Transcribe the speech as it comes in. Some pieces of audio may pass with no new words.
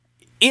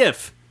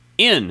if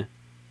in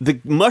the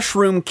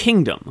Mushroom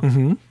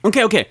Kingdom,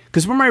 okay,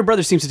 because Super Mario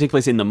Brothers seems to take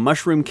place in the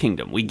Mushroom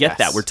Kingdom. We get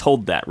that. We're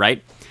told that,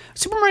 right?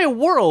 Super Mario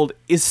World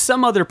is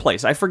some other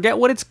place. I forget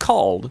what it's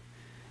called.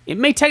 It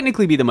may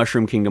technically be the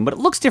Mushroom Kingdom, but it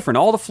looks different.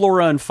 All the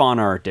flora and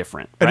fauna are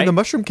different, right? And the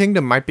Mushroom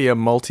Kingdom might be a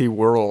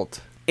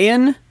multi-world.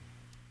 In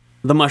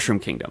the Mushroom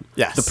Kingdom,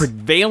 yes, the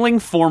prevailing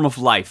form of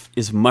life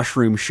is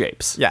mushroom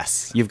shapes.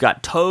 Yes. You've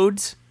got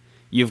toads,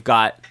 you've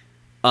got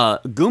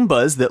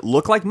Goombas that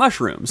look like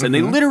mushrooms, and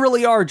they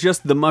literally are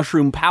just the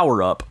mushroom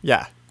power-up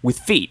with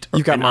feet.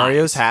 You've got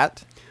Mario's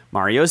hat.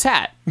 Mario's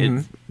hat.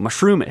 It's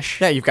mushroomish.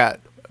 Yeah, you've got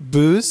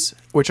Boos,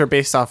 which are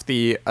based off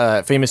the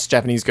famous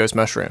Japanese ghost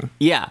mushroom.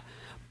 Yeah,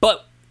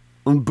 but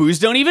Boos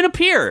don't even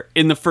appear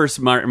in the first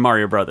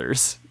Mario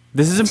Brothers.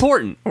 This is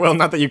important. Well,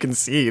 not that you can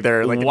see.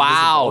 They're like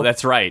wow, invisible.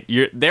 That's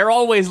right. They're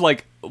always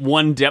like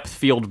one depth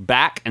field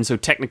back, and so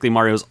technically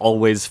Mario's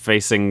always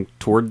facing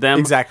toward them.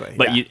 Exactly.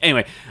 But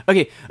anyway,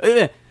 okay.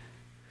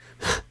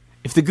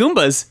 If the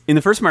Goombas in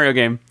the first Mario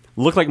game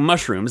look like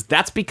mushrooms,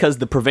 that's because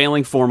the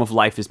prevailing form of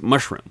life is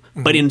mushroom.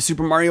 But in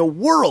Super Mario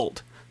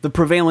World, the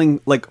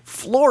prevailing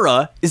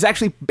flora is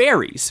actually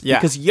berries,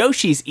 because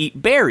Yoshis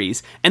eat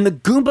berries, and the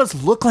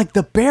Goombas look like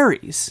the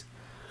berries.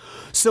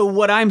 So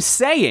what I'm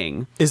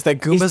saying is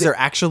that Goombas are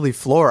actually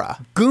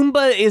flora.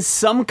 Goomba is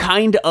some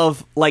kind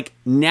of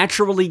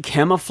naturally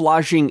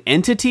camouflaging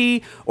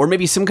entity, or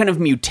maybe some kind of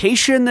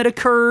mutation that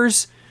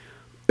occurs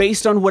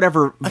based on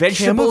whatever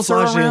vegetables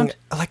are around.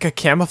 Like a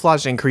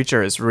camouflaging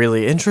creature is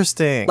really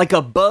interesting. Like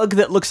a bug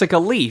that looks like a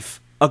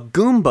leaf. A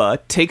Goomba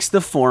takes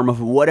the form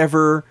of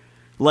whatever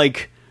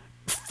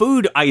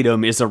food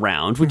item is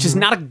around, which is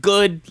not a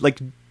good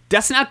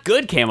that's not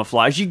good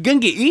camouflage. You're gonna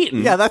get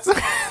eaten. Yeah, that's not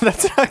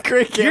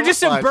great camouflage. You're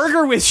just a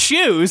burger with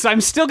shoes.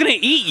 I'm still gonna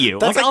eat you.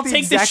 I'll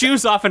take the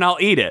shoes off and I'll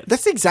eat it.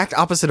 That's the exact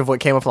opposite of what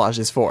camouflage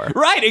is for.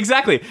 Right,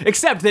 exactly.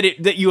 Except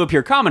that you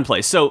appear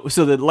commonplace. So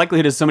the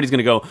likelihood is somebody's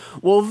gonna go,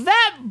 well,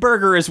 that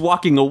burger is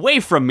walking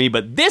away from me,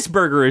 but this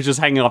burger is just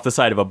hanging off the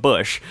side of a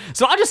bush.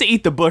 So I'll just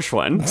eat the bush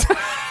one.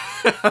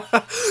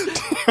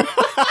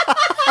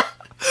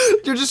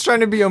 You're just trying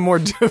to be a more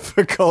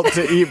difficult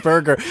to eat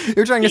burger.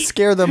 You're trying to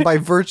scare them by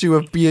virtue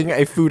of being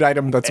a food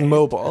item that's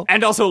mobile.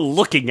 And also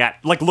looking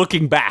back.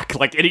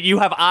 You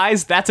have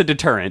eyes, that's a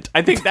deterrent.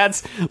 I think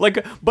that's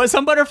but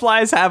some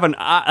butterflies have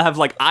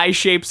eye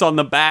shapes on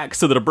the back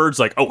so that a bird's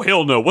like, oh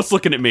hell no, what's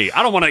looking at me?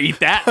 I don't want to eat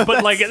that.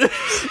 But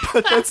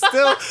but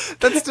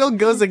that still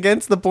goes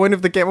against the point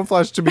of the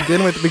camouflage to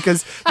begin with,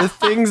 because the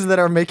things that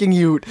are making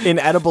you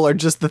inedible are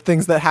just the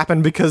things that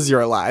happen because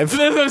you're alive.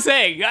 That's what I'm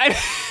saying.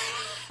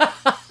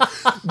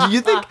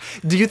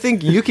 Do you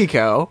think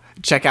Yukiko,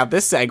 check out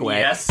this segue.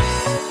 Yes.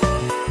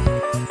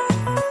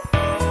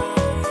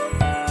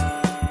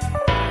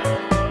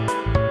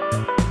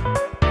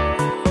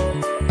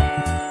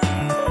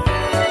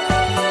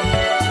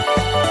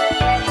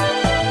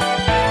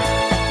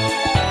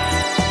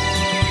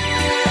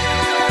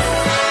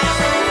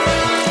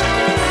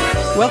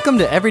 Welcome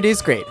to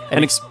Everyday's Great.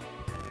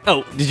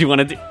 Did you want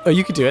to do? Oh,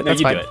 you could do it. No, That's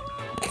you fine. do it.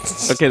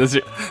 Okay, let's do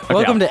it. Okay,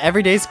 Welcome to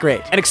Everyday's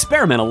Great, an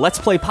experimental Let's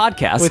Play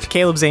podcast with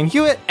Caleb Zane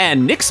Hewitt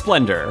and Nick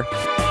Splendor.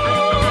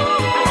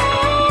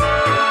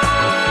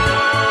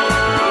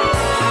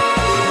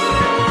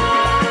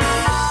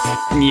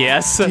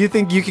 Yes. Do you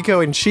think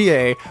Yukiko and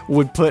Chie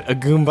would put a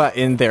Goomba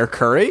in their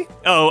curry?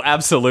 Oh,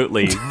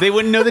 absolutely. They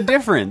wouldn't know the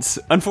difference.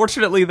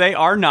 Unfortunately, they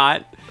are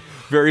not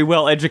very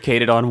well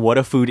educated on what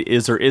a food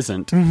is or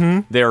isn't.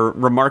 They're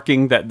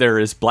remarking that there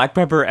is black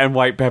pepper and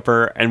white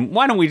pepper, and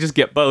why don't we just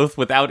get both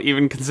without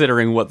even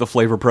considering what the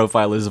flavor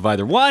profile is of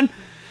either one?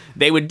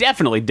 They would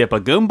definitely dip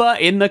a Goomba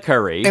in the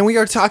curry. And we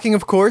are talking,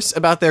 of course,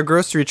 about their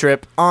grocery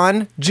trip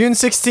on June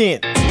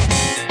 16th.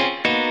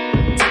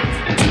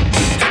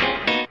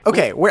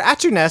 Okay, we're at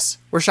Junes.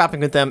 We're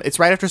shopping with them. It's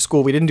right after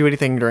school. We didn't do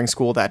anything during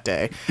school that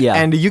day. Yeah.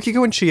 And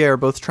Yukiko and Chie are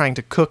both trying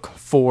to cook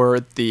for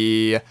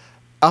the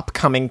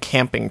upcoming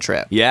camping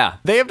trip. Yeah.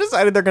 They have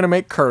decided they're going to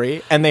make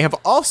curry, and they have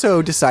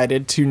also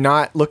decided to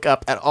not look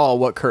up at all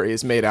what curry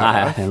is made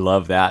out of. I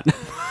love that.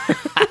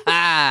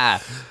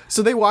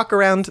 So they walk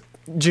around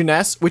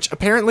Junes, which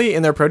apparently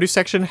in their produce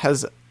section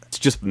has... It's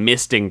just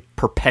misting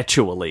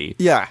perpetually.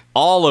 Yeah.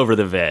 All over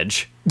the veg.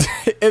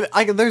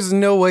 There's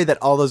no way that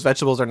all those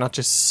vegetables are not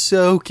just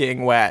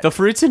soaking wet. The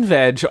fruits and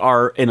veg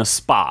are in a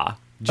spa.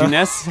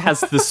 Junes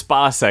has the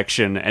spa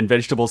section, and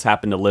vegetables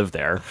happen to live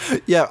there.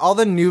 Yeah, all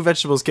the new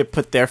vegetables get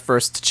put there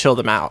first to chill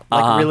them out.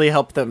 Really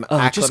help them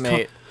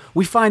acclimate.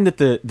 We find that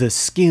the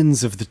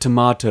skins of the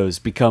tomatoes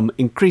become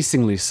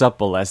increasingly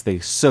supple as they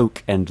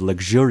soak and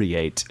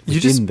luxuriate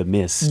within the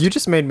mist. You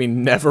just made me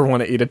never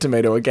want to eat a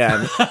tomato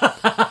again.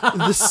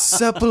 The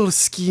supple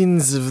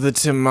skins of the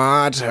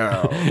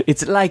tomato.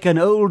 It's like an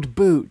old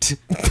boot.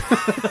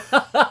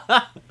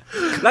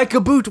 Like a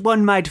boot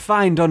one might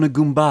find on a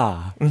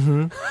Goomba.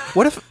 Mm-hmm.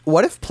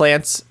 What if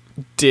plants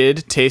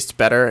did taste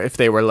better if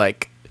they were,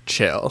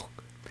 chill?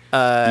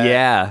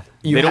 Yeah.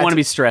 you They don't had want to to-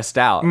 be stressed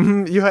out.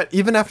 You had,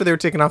 even after they were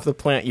taken off the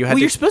plant, you had Well,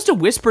 to. you're supposed to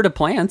whisper to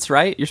plants,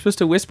 right? You're supposed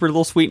to whisper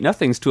little sweet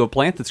nothings to a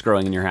plant that's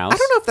growing in your house. I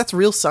don't know if that's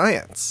real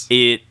science.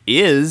 It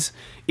is,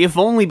 if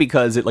only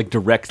because it like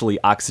directly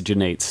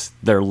oxygenates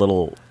their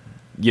little,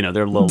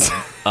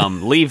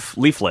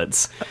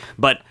 leaflets.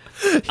 But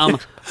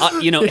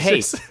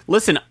hey, just-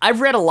 listen, I've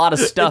read a lot of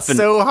stuff, It's and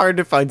so hard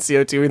to find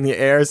CO2 in the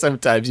air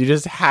sometimes. You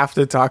just have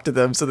to talk to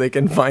them so they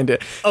can find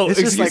it. Oh, it's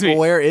just excuse like, me.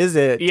 where is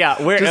it?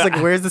 Yeah, where- Just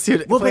like, where's the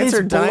CO2? well, but Plants it's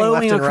are dying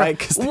left and across- right.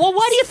 'Cause Well,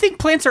 why do you think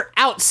plants are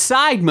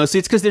outside mostly?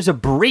 It's because there's a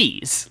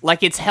breeze.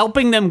 Like it's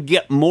helping them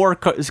get more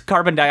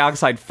carbon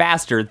dioxide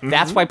faster.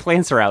 That's why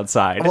plants are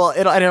outside. Well,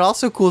 it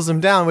also cools them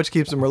down, which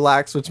keeps them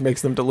relaxed, which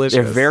makes them delicious.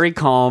 They're very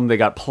calm.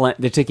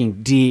 They're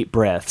taking deep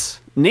breaths.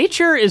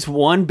 Nature is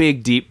one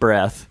big deep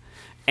breath,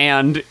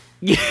 and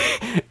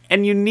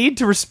and you need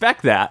to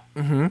respect that.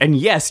 Mm-hmm. And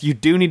yes, you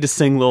do need to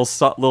sing little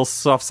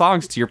soft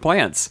songs to your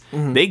plants.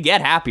 Mm-hmm. They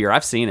get happier.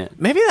 I've seen it.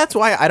 Maybe that's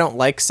why I don't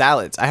like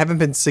salads. I haven't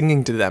been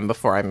singing to them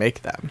before I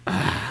make them. I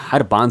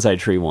had a bonsai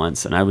tree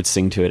once, and I would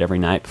sing to it every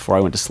night before I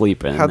went to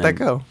sleep. And How'd that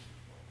then- go?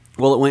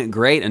 Well, it went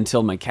great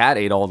until my cat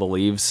ate all the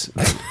leaves.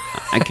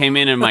 I came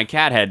in and my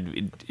cat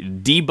had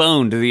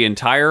deboned the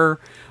entire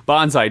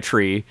bonsai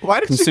tree. Why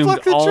did she consumed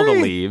pluck the all the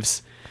tree?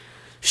 leaves.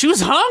 She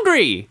was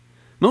hungry.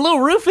 My little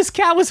Rufus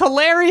cat was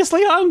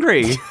hilariously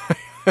hungry.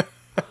 I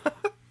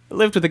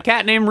lived with a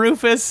cat named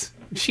Rufus.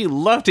 She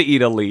loved to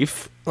eat a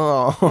leaf.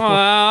 Oh,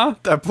 Aw.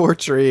 that poor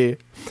tree.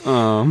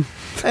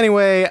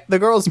 Anyway, the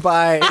girls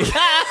buy.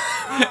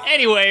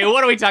 Anyway,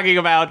 what are we talking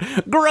about?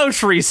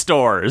 Grocery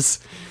stores.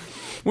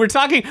 I What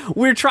if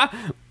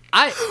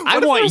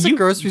there want was you. a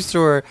grocery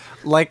store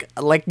like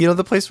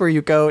the place where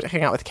you go to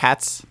hang out with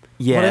cats? What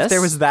if Yes. there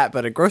was that,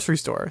 but a grocery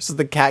store, so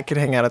the cat could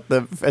hang out at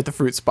the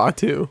fruit spa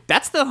too?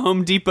 That's the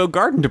Home Depot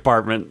garden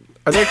department.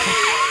 Are there?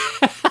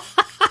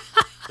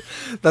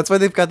 That's why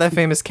they've got that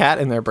famous cat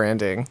in their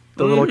branding,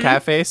 the little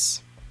cat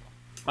face.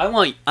 I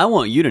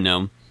want you to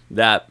know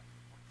that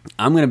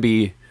I'm gonna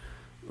be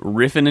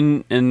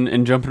riffing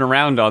and jumping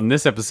around on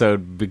this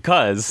episode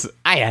because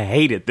I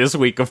hate it this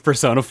week of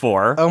Persona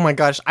 4. Oh my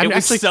gosh, I'm it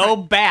was actually so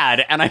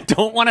bad, and I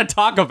don't want to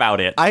talk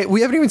about it. we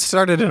haven't even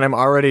started, and I'm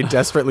already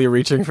desperately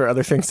reaching for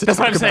other things to That's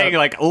talk what I'm about. saying.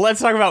 Like, let's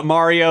talk about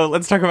Mario.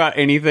 Let's talk about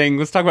anything.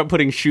 Let's talk about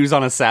putting shoes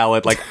on a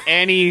salad. Like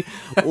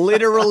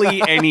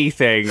literally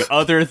anything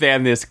other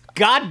than this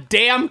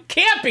goddamn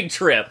camping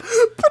trip.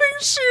 Putting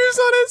shoes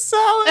on a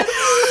salad.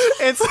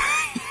 it's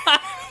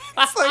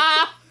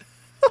like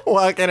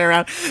walking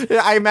around.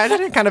 I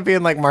imagine it kind of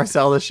being like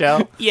Marcel the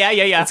Shell. Yeah.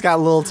 It's got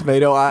little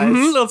tomato eyes.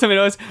 Little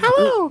tomatoes.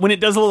 Hello. When it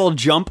does a little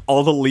jump,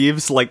 all the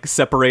leaves like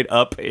separate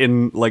up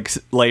in like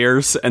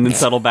layers and then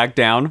settle back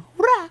down.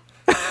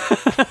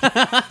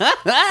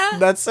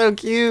 That's so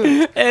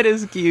cute. It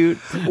is cute.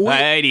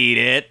 I'd eat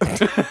it.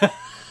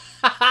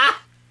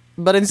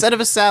 But instead of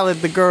a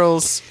salad, the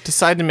girls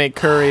decide to make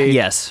curry.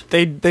 Yes.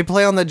 They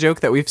play on the joke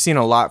that we've seen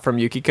a lot from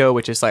Yukiko,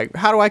 which is like,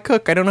 how do I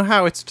cook? I don't know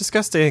how. It's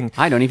disgusting.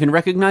 I don't even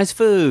recognize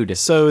food.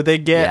 So they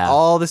get Yeah.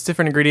 all this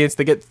different ingredients.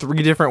 They get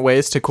 3 different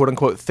ways to quote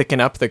unquote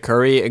thicken up the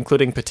curry,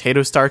 including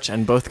potato starch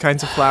and both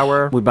kinds of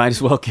flour. We might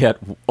as well get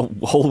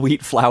whole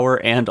wheat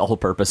flour and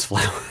all-purpose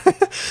flour.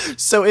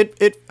 So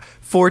it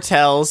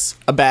foretells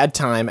a bad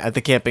time at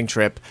the camping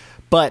trip.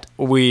 But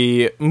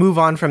we move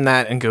on from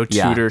that and go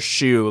Yeah. tutor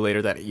Shu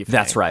later that evening.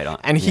 That's right.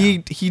 And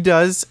he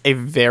does a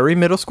very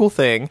middle school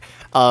thing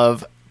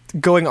of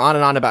going on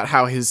and on about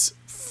how his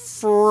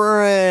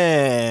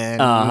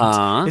friend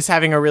Uh-huh. is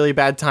having a really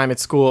bad time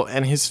at school,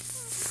 and his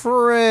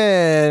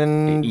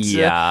friend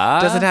Yeah.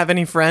 doesn't have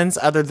any friends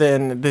other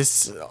than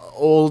this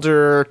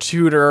older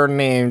tutor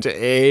named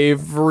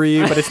Avery.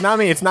 But it's not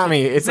me. It's not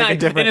me. It's like a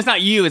different. And it's not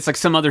you. It's like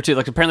some other tutor.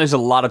 Like apparently there's a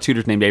lot of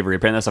tutors named Avery.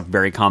 Apparently that's a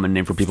very common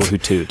name for people who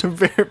toot.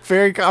 very,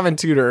 very common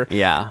tutor.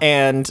 Yeah.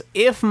 And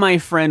If my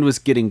friend was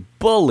getting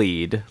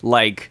bullied,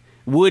 like,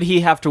 would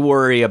he or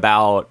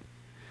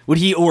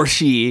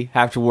she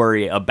have to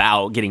worry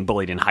about getting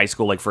bullied in high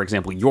school? Like, for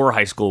example, your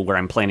high school where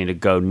I'm planning to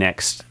go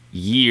next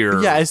year.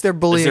 yeah, is there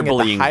bullying, at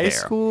the high there?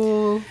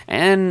 school?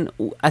 And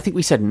I think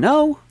we said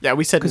no. Yeah,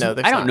 we said no.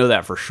 I don't know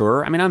that for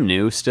sure. I mean, I'm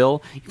new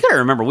still. You gotta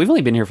remember, we've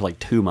only been here for like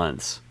 2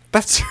 months.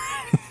 That's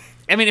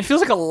I mean, it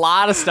feels like a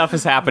lot of stuff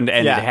has happened,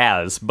 and Yeah. it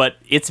has, but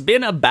it's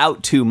been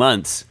about 2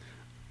 months.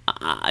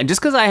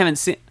 Just because I haven't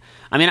seen...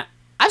 I mean,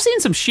 I've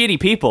seen some shitty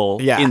people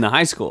Yeah. in the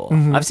high school.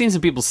 I've seen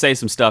some people say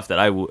some stuff that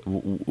I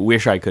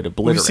wish I could We've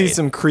obliterate. seen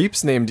some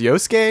creeps named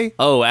Yosuke.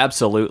 Oh,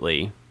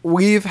 absolutely.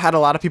 We've had a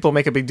lot of people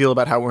make a big deal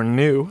about how we're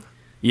new.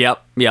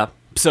 Yep.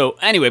 So,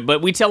 anyway,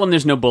 but we tell him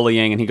there's no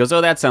bullying, and he goes,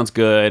 oh, that sounds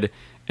good.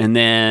 And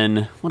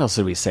then, what else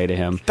did we say to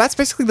him? That's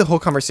basically the whole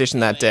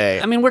conversation that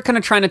day. I mean, we're kind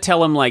of trying to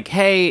tell him, like,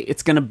 hey,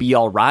 it's going to be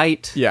all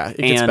right. Yeah, it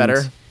gets and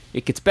better.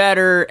 It gets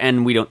better,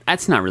 and we don't...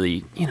 That's not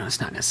really... it's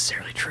not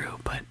necessarily true,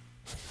 but...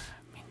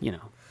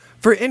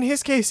 For in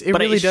his case, it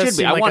But really it does should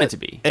be. seem I like want it to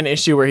be. an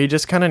issue where he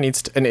just kind of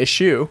needs an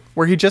issue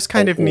where he just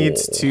kind of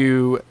needs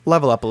to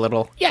level up a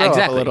little. Yeah, grow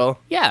exactly. Up a little.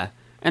 Yeah.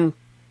 And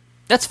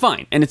That's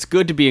fine, and it's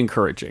good to be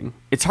encouraging.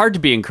 It's hard to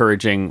be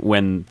encouraging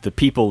when the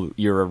people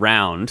you're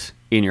around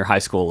in your high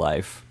school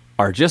life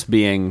are just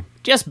being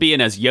as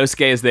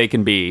Yosuke as they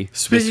can be.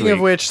 Speaking of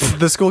which,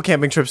 the school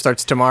camping trip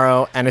starts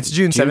tomorrow, and it's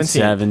June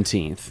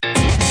 17th.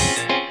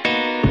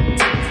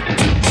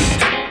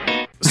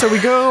 So we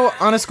go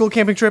on a school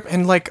camping trip,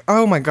 and like,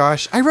 oh my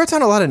gosh, I wrote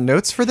down a lot of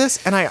notes for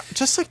this, and I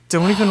just like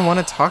don't even want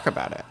to talk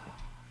about it.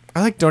 I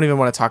like don't even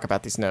want to talk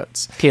about these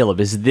notes. Caleb,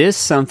 is this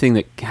something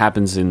that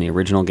happens in the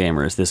original game,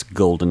 or is this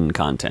golden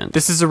content?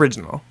 This is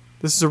original.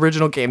 This is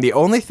original game. The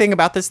only thing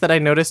about this that I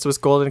noticed was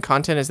golden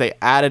content is they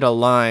added a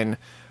line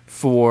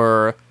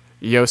for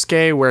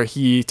Yosuke where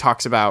he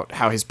talks about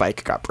how his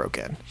bike got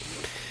broken.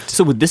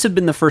 So would this have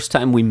been the first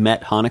time we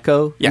met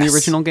Hanako in the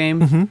original game?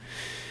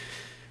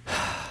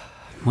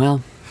 Mm-hmm.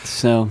 Well,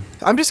 so...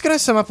 I'm just going to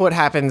sum up what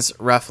happens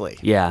roughly.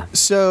 Yeah.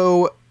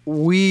 So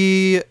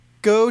we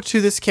go to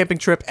this camping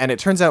trip, and it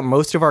turns out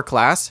most of our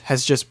class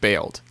has just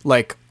bailed.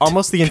 Like,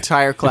 almost the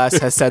entire class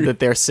has said that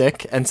they're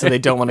sick, and so they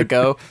don't want to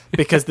go,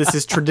 because this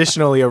is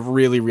traditionally a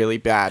really, really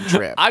bad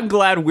trip. I'm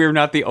glad we're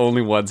not the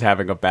only ones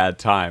having a bad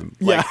time.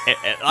 Like,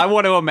 I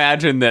want to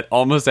imagine that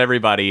almost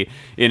everybody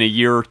in a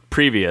year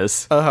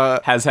previous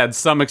has had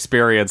some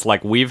experience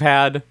like we've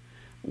had,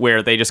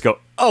 where they just go,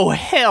 oh,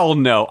 hell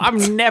no,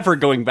 I'm never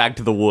going back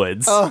to the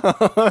woods.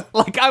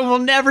 Like, I will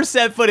never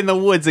set foot in the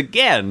woods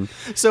again.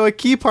 So a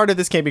key part of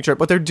this camping trip,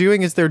 what they're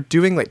doing is they're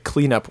doing, like,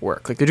 cleanup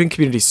work. Like, they're doing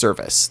community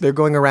service. They're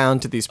going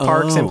around to these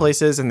parks and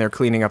places, and they're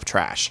cleaning up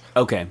trash.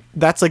 Okay.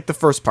 That's, like, the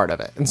first part of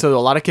it. And so a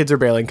lot of kids are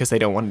bailing because they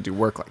don't want to do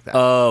work like that.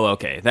 Oh,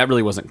 okay. That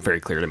really wasn't very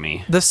clear to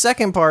me. The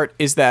second part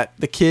is that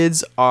the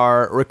kids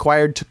are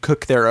required to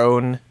cook their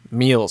own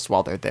meals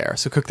while they're there,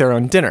 so cook their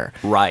own dinner.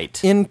 Right.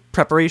 In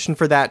preparation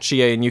for that,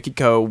 Chie and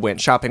Yukiko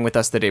went shopping with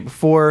us the day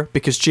before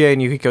because Chie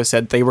and Yukiko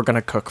said they were going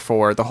to cook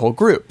for the whole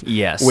group.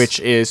 Yes. Which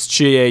is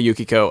Chie,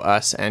 Yukiko,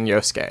 us, and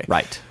Yosuke.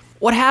 Right.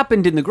 What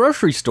happened in the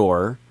grocery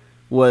store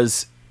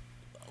was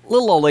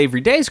little old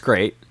Avery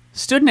Daysgreat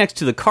stood next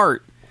to the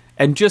cart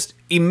and just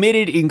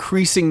emitted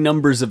increasing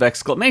numbers of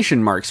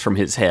exclamation marks from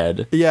his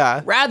head.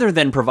 Yeah. Rather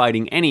than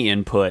providing any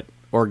input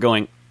or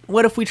going,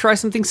 what if we try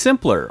something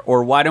simpler?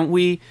 Or why don't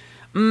we...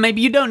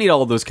 Maybe you don't need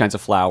all of those kinds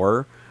of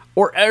flour.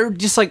 Or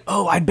just like,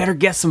 oh, I'd better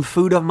get some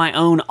food of my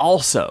own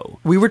also.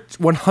 We were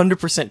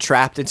 100%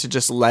 trapped into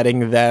just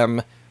letting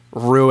them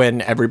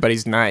ruin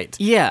everybody's night.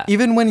 Yeah.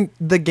 Even when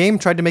the game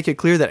tried to make it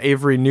clear that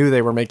Avery knew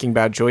they were making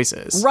bad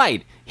choices.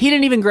 Right. He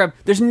didn't even grab...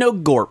 There's no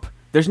gorp.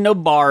 There's no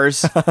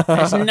bars.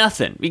 There's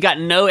nothing. We got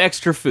no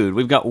extra food.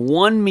 We've got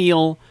one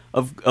meal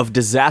of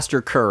disaster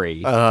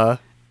curry.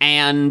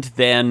 And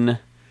then...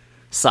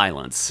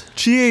 silence.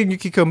 Chie and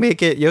Yukiko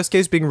make it.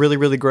 Yosuke's being really,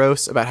 really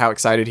gross about how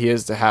excited he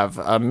is to have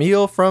a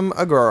meal from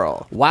a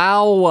girl.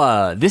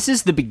 Wow, this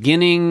is the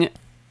beginning...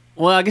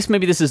 Well, I guess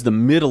maybe this is the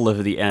middle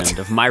of the end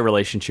of my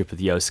relationship with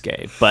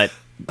Yosuke, but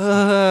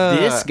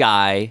this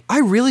guy... I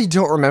really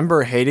don't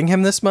remember hating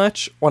him this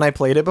much when I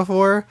played it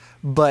before,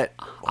 but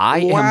I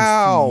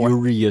am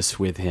furious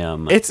with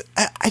him.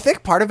 I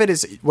think part of it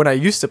is when I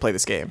used to play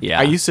this game. Yeah.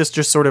 I used to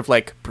just sort of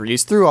like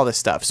breeze through all this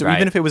stuff. So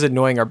even if it was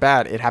annoying or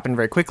bad, it happened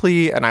very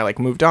quickly, and I like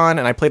moved on,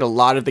 and I played a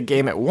lot of the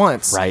game at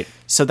once. Right.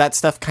 So that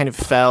stuff kind of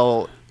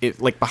fell...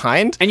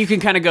 behind. And you can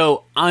kind of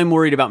go, I'm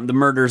worried about the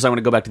murders, I want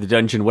to go back to the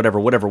dungeon,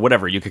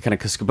 whatever. You could kind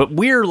of... But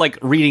we're like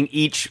reading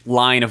each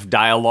line of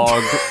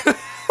dialogue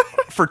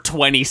for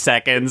 20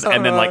 seconds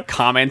and then like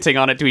commenting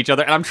on it to each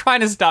other. And I'm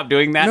trying to stop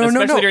doing that,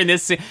 especially during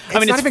this scene. It's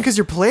not even because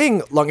you're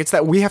playing long, it's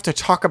that we have to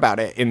talk about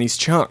it in these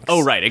chunks.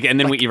 Oh, right. And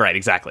then you're right,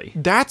 exactly.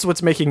 That's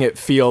what's making it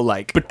feel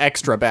like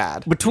extra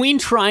bad. Between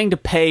trying to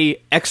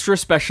pay extra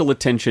special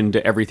attention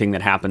to everything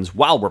that happens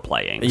while we're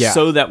playing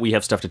so that we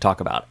have stuff to talk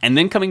about, and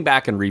then coming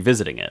back and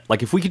revisiting it.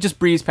 Like, if we could just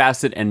breeze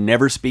past it and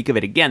never speak of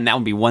it again, that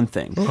would be one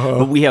thing.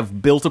 But we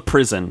have built a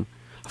prison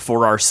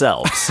for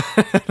ourselves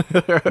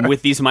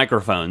with these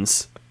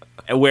microphones,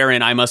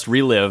 wherein I must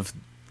relive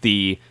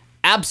the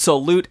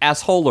absolute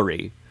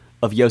assholery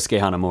of Yosuke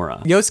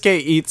Hanamura.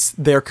 Yosuke eats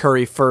their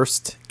curry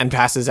first and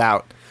passes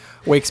out.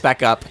 Wakes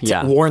back up,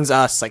 warns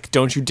us, like,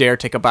 don't you dare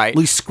take a bite.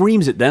 Well, he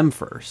screams at them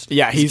first.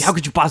 Yeah, he's how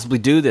could you possibly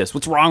do this?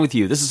 What's wrong with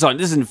you? This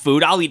isn't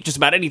food. I'll eat just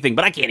about anything,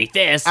 but I can't eat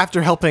this.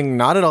 After helping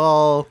not at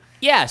all.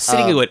 Yeah,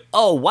 sitting and going,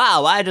 oh,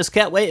 wow, I just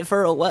can't wait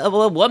for a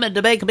woman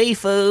to make me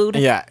food.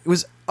 Yeah, it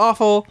was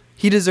awful.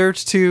 He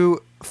deserves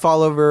to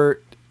fall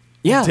over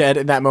dead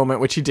in that moment,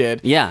 which he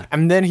did. Yeah.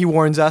 And then he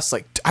warns us,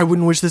 like, I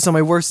wouldn't wish this on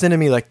my worst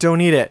enemy. Like, don't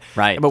eat it.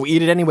 Right. But we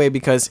eat it anyway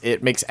because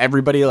it makes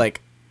everybody,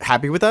 like,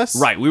 happy with us.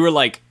 Right. We were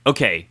like,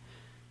 okay,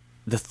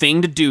 the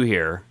thing to do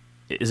here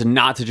is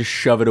not to just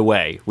shove it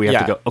away. We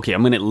have to go, okay,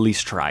 I'm going to at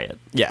least try it.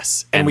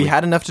 Yes. And we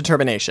had enough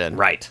determination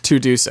to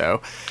do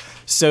so.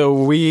 So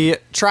we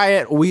try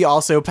it. We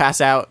also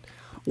pass out,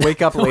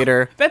 wake up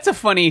later. This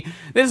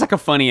is like a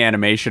funny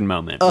animation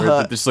moment.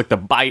 Where there's like the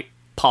bite,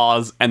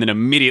 pause, and then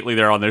immediately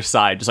they're on their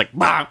side, just like,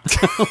 bah!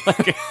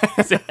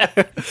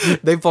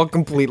 They fall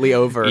completely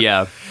over.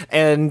 Yeah.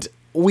 And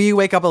we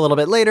wake up a little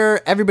bit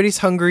later. Everybody's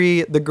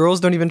hungry. The girls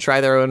don't even try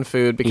their own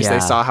food because Yeah. they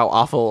saw how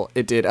awful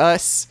it did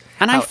us.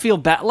 And I feel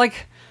bad.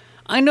 Like,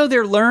 I know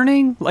they're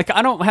learning. Like,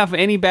 I don't have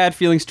any bad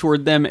feelings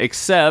toward them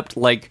except,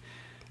 like,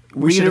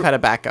 We should have had a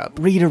backup.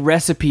 read a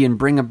recipe and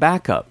bring a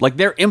backup. Like,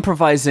 they're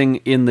improvising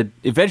in the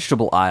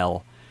vegetable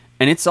aisle,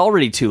 and it's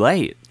already too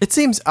late. It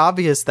seems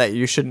obvious that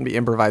you shouldn't be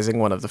improvising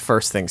one of the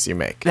first things you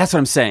make. That's what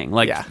I'm saying.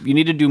 Like, Yeah. you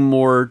need to do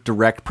more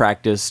direct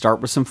practice.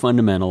 Start with some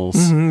fundamentals.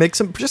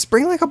 Just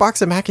bring like a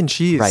box of mac and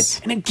cheese. Right.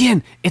 And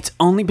again, it's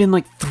only been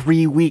like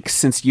 3 weeks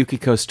since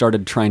Yukiko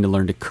started trying to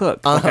learn to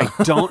cook. Like,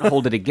 I don't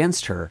hold it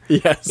against her.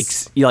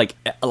 Yes. Like,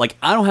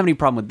 I don't have any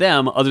problem with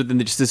them other than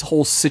just this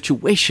whole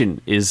situation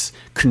is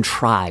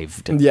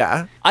contrived.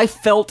 Yeah. I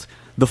felt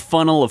the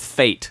funnel of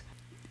fate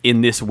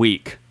in this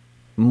week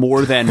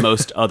more than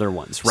most other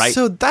ones, right?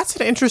 So that's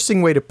an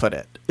interesting way to put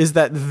it, is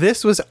that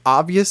this was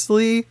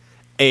obviously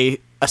a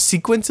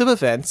sequence of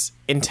events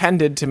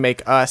intended to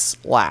make us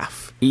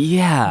laugh.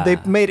 yeah. They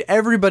made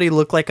everybody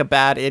look like a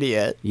bad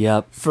idiot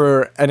Yep.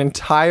 for an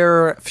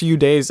entire few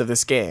days of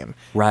this game.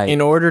 Right.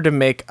 In order to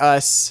make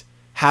us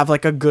have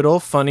like a good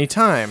old funny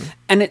time.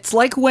 And it's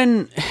like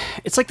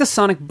the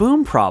Sonic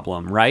Boom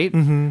problem, right?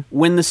 Mm-hmm.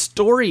 When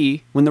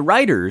the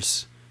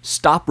writers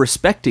stop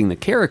respecting the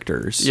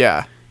characters,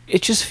 Yeah.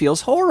 it just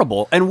feels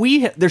horrible. And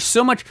there's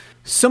so much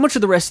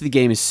of the rest of the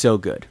game is so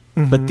good,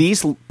 but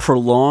these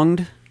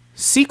prolonged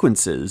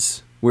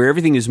sequences where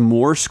everything is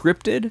more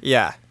scripted,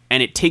 Yeah.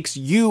 and it takes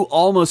you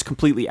almost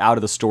completely out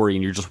of the story,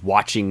 and you're just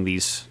watching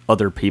these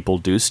other people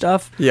do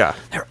stuff. Yeah.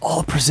 They're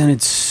all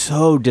presented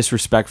so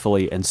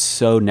disrespectfully and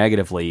so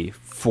negatively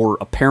for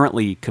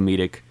apparently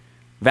comedic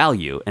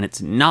value, and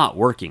it's not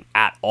working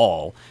at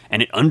all,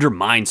 and it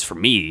undermines, for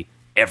me,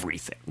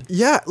 everything.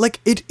 Yeah, like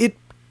it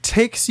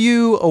takes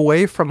you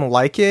away from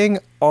liking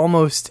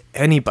almost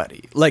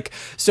anybody. Like,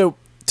 so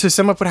to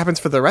sum up what happens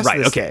for the rest Right,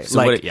 of this okay, day, so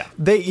like yeah.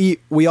 they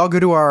eat. We all go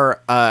to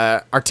our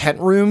tent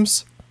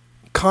rooms.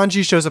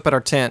 Kanji shows up at our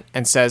tent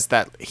and says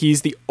that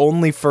he's the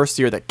only first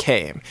year that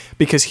came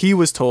because he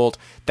was told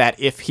that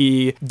if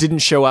he didn't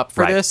show up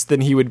for Right. this,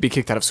 then he would be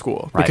kicked out of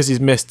school Right. because he's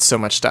missed so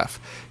much stuff.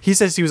 He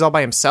says he was all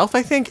by himself,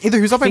 I think. Either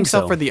he was all by think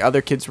himself so. or the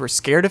other kids were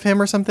scared of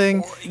him or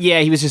something.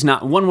 Yeah, he was just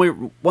not one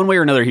way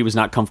or another. He was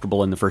not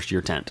comfortable in the first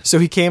year tent. So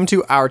he came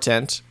to our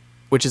tent,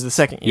 which is the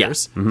second Yeah.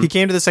 year's. He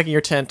came to the second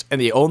year tent, and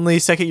the only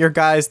second year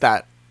guys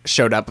that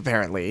showed up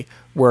apparently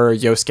were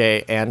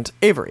Yosuke and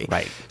Avery.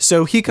 Right.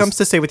 So he comes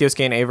to stay with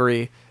Yosuke and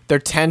Avery. Their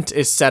tent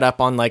is set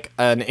up on like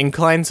an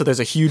incline, so there's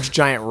a huge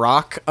giant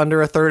rock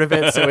under a third of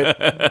it. So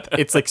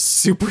it's like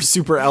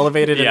super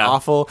elevated and Yeah.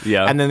 awful.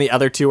 Yeah. And then the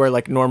other two are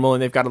like normal,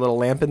 and they've got a little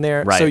lamp in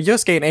there. Right. So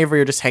Yosuke and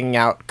Avery are just hanging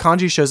out.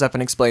 Kanji shows up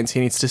and explains he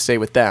needs to stay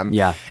with them.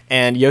 Yeah.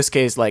 And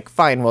Yosuke's like,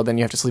 fine, well then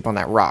you have to sleep on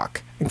that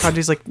rock. And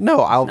Kanji's like,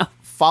 no, I'll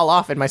fall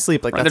off in my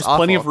sleep. Like, that's There's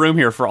plenty awful. of room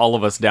here for all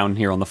of us down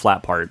here on the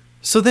flat part.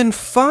 So then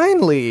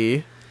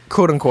finally,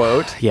 quote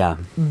unquote, Yeah.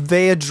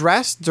 they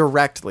address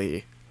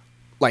directly,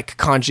 like,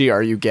 Kanji,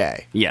 are you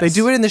gay? Yes. They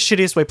do it in the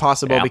shittiest way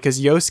possible Yeah. because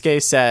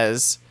Yosuke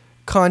says,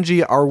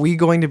 Kanji, are we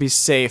going to be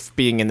safe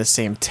being in the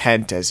same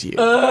tent as you?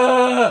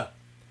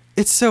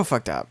 It's so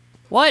fucked up.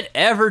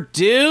 Whatever,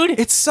 dude.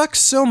 It sucks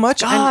so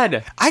much. and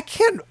God. I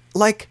can't,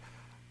 like,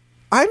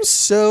 I am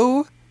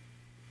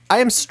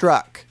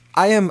struck.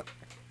 I am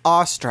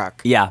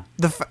awestruck. Yeah.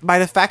 By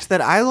the fact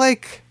that I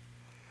liked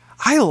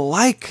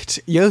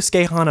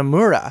Yosuke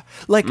Hanamura.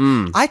 Like,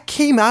 I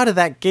came out of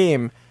that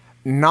game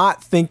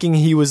not thinking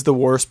he was the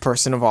worst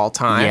person of all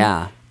time.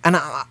 Yeah. And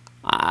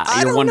I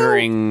You're don't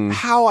wondering. know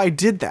how I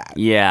did that.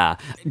 Yeah.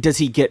 Does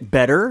he get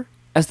better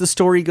as the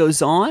story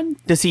goes on?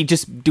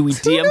 Do we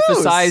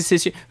de-emphasize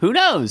his? Who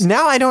knows?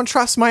 Now I don't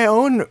trust my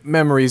own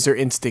memories or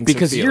instincts. or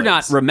Because you're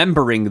not feelings.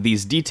 remembering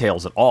these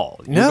details at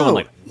all. You're No. going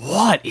like,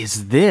 what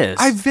is this?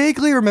 I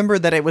vaguely remember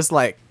that it was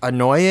like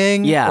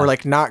annoying Yeah. or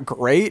like not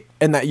great,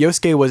 and that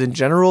Yosuke was in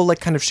general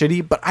like kind of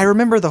shitty. But I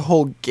remember the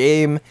whole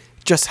game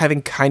just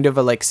having kind of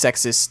a like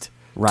sexist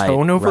Right,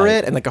 tone over right.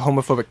 it and like a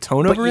homophobic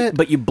tone over it.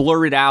 But you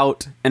blur it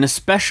out, and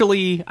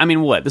especially, I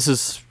mean, what? This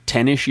is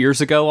 10-ish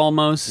years ago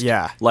almost?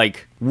 Yeah.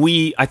 Like,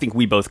 I think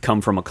we both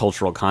come from a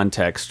cultural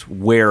context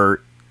where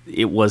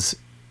it was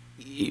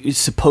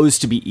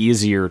supposed to be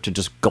easier to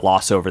just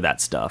gloss over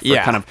that stuff. Or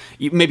Yeah. kind of,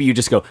 maybe you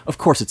just go, of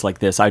course it's like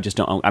this, I'm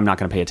not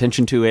going to pay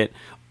attention to it.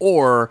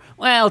 Or,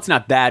 well, it's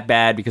not that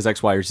bad because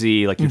X, Y, or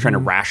Z. Like, you're trying to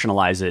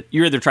rationalize it.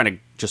 You're either trying to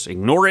just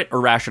ignore it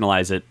or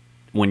rationalize it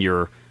when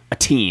you're a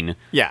teen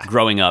Yeah.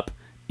 growing up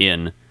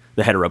in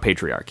the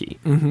heteropatriarchy,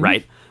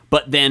 right?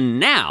 But then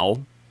now,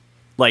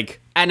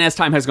 like, and as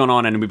time has gone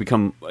on and we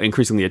become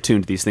increasingly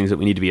attuned to these things that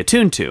we need to be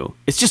attuned to,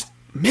 it's just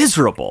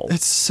miserable.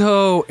 It's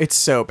so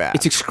bad.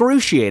 It's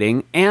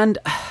excruciating and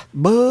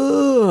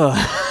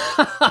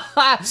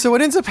So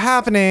what ends up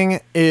happening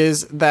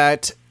is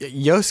that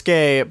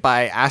Yosuke,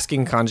 by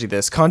asking Kanji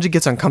this, Kanji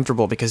gets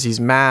uncomfortable because he's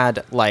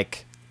mad,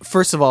 like,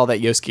 first of all,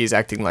 that Yosuke is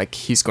acting like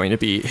he's going to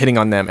be hitting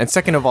on them. And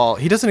second of all,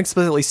 he doesn't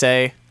explicitly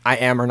say, I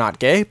am or not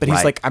gay, but he's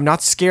Right. like, I'm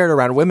not scared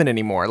around women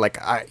anymore. Like,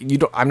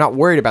 I'm not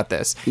worried about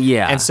this.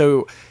 Yeah. And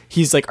so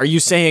he's like, are you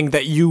saying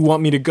that you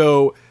want me to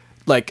go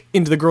like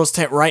into the girls'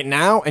 tent right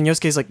now? And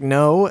Yosuke's like,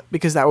 no,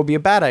 because that would be a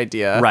bad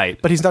idea.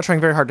 Right. But he's not trying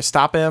very hard to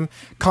stop him.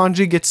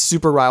 Kanji gets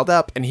super riled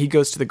up and he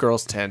goes to the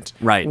girls' tent.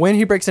 Right. When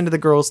he breaks into the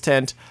girls'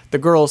 tent, the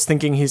girls,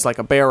 thinking he's like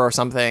a bear or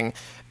something,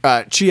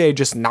 Chie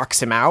just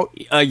knocks him out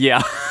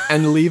Yeah.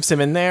 and leaves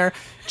him in there.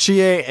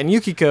 Chie and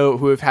Yukiko,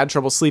 who have had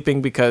trouble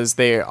sleeping because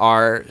they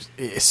are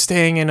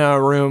staying in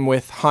a room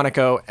with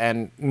Hanako,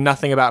 and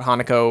nothing about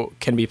Hanako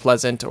can be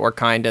pleasant or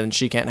kind, and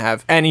she can't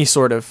have any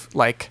sort of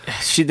like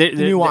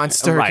nuance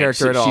to her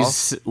character at all.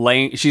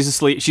 She's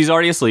asleep. She's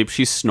already asleep.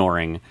 She's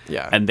snoring.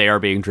 Yeah. And they are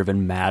being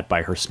driven mad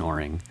by her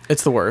snoring.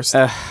 It's the worst.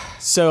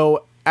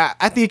 So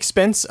at the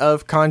expense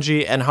of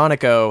Kanji and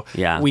Hanako,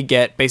 Yeah. we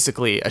get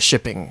basically a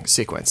shipping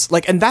sequence.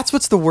 Like, and that's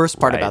what's the worst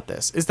part Right. about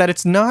this, is that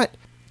it's not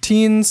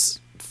teens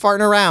farting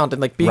around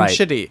and like being Right.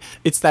 shitty.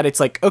 It's that it's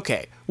like,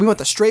 okay, we want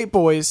the straight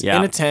boys Yeah.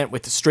 in a tent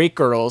with the straight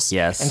girls.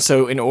 Yes. And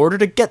so in order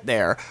to get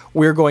there,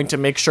 we're going to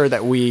make sure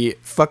that we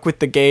fuck with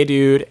the gay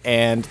dude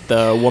and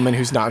the woman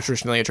who's not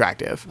traditionally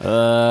attractive.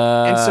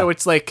 And so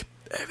it's like,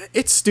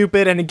 it's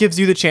stupid, and it gives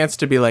you the chance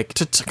to be like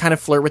to kind of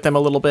flirt with them a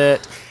little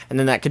bit, and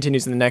then that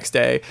continues in the next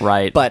day.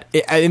 Right. But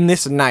in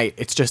this night,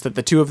 it's just that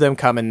the two of them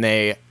come and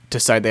they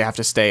decide they have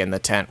to stay in the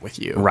tent with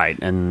you. Right.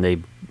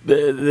 And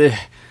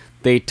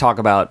they talk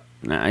about,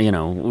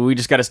 we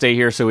just got to stay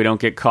here so we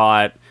don't get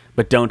caught,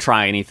 but don't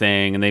try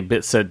anything. And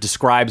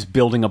describes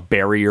building a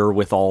barrier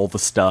with all the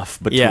stuff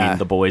between Yeah.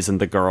 the boys and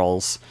the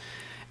girls.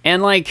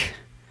 And like,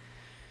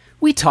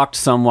 we talked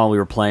some while we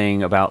were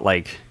playing about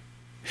like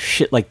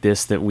shit like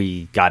this that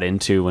we got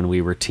into when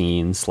we were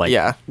teens. Like,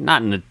 Yeah.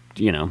 not in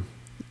a,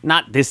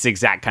 not this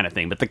exact kind of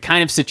thing, but the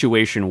kind of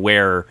situation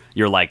where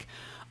you're like,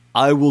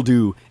 I will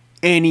do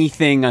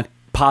anything I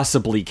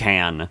possibly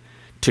can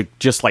to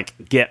just like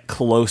get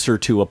closer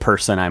to a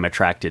person I'm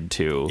attracted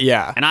to.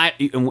 Yeah.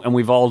 And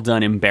we've all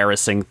done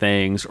embarrassing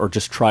things or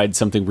just tried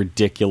something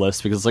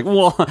ridiculous because it's like,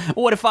 well,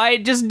 what if I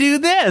just do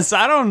this?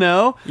 I don't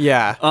know.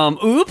 Yeah.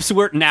 Oops,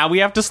 now we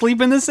have to sleep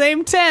in the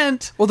same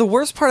tent. Well, the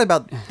worst part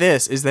about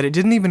this is that it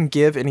didn't even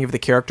give any of the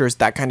characters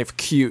that kind of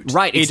cute.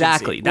 Right, agency,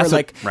 exactly. Where, That's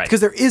like, right.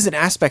 because there is an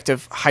aspect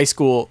of high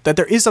school that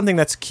there is something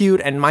that's cute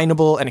and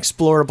mineable and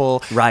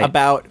explorable Right.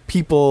 about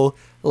people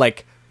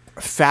like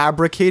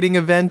fabricating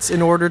events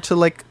in order to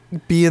like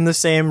be in the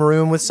same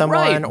room with someone,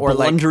 Right, or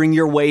like blundering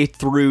your way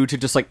through to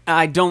just like,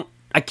 I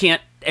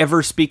can't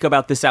ever speak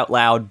about this out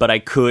loud, but I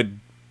could.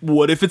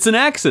 What if it's an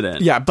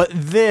accident? yeah, but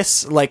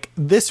this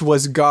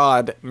was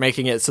God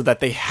making it so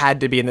that they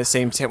had to be in the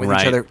same tent with each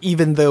Right. other,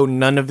 even though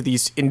none of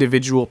these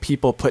individual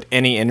people put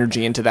any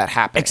energy into that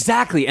happening.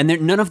 Exactly, and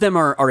none of them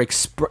are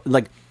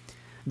like.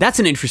 That's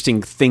an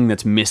interesting thing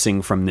that's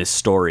missing from this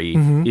story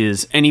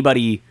is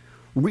anybody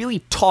really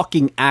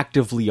talking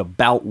actively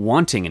about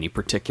wanting any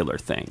particular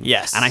thing.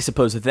 Yes. And I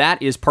suppose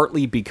that is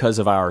partly because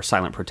of our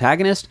silent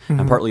protagonist,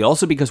 and partly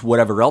also because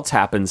whatever else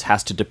happens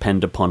has to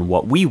depend upon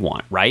what we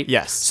want, right?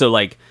 Yes. So,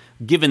 like,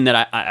 given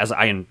that as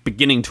I am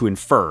beginning to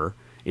infer,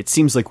 it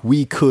seems like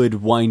we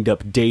could wind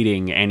up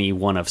dating any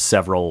one of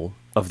several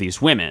of these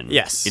women.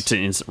 Yes.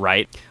 It's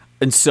right?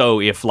 And so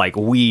if, like,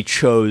 we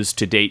chose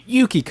to date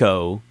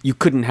Yukiko, you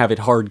couldn't have it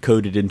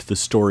hard-coded into the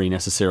story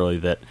necessarily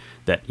that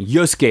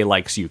Yosuke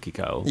likes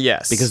Yukiko.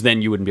 Yes. Because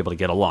then you wouldn't be able to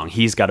get along.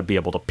 He's got to be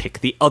able to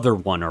pick the other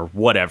one or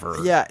whatever.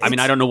 Yeah, I mean,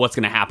 I don't know what's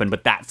going to happen,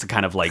 but that's the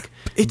kind of, like,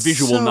 It's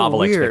visual so novel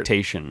weird.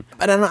 expectation.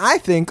 And I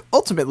think,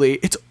 ultimately,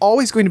 it's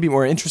always going to be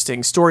more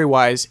interesting,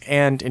 story-wise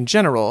and in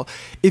general,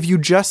 if you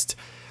just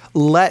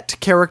let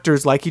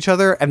characters like each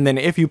other, and then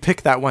if you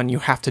pick that one, you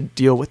have to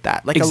deal with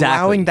that. Like, Exactly.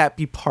 allowing that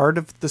be part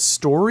of the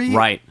story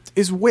Right.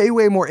 is way,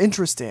 way more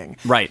interesting.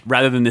 Right,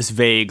 rather than this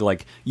vague,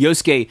 like,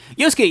 Yosuke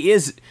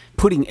is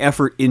putting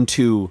effort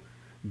into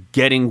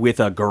getting with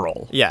a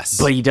girl. Yes.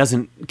 But he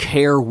doesn't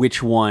care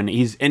which one.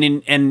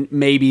 And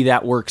maybe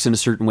that works in a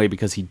certain way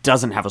because he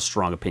doesn't have a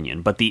strong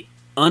opinion. But the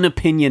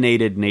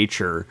unopinionated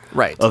nature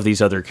Right. of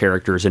these other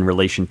characters in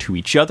relation to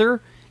each other,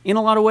 in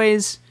a lot of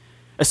ways,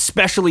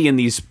 especially in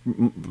these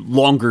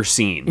longer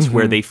scenes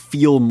where they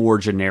feel more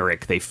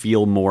generic, they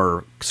feel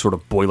more sort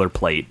of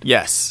boilerplate.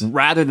 Yes.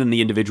 Rather than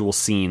the individual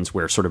scenes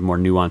where sort of more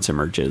nuance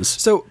emerges.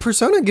 So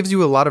Persona gives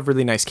you a lot of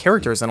really nice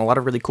characters and a lot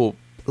of really cool,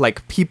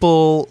 like,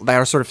 people that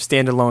are sort of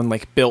standalone,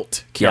 like,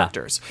 built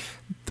characters.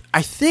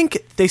 I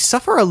think they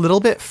suffer a little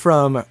bit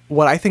from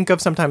what I think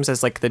of sometimes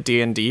as, like, the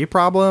D&D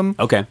problem.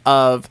 Okay.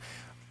 Of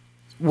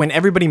when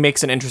everybody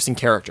makes an interesting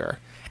character,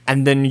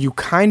 and then you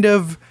kind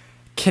of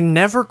can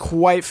never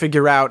quite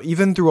figure out,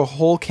 even through a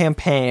whole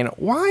campaign,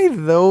 why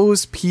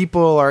those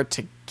people are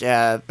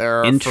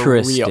together.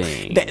 Interesting. For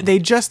real. They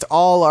just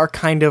all are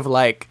kind of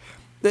like,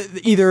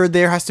 either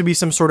there has to be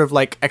some sort of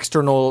like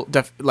external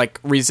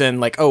reason,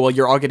 like, oh, well,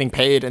 you're all getting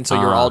paid, and so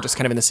you're all just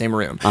kind of in the same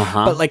room.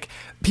 But like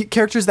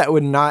characters that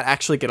would not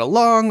actually get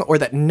along, or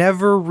that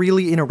never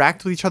really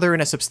interact with each other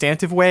in a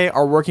substantive way,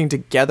 are working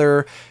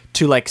together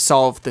to like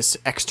solve this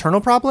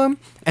external problem.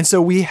 And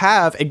so we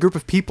have a group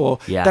of people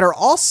Yeah. that are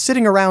all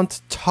sitting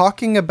around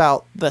talking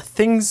about the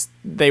things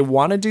they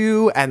want to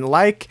do and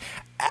like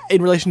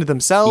in relation to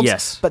themselves,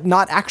 Yes. but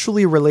not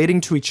actually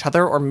relating to each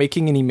other or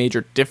making any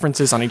major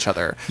differences on each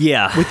other.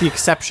 Yeah. With the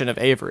exception of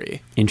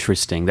Avery.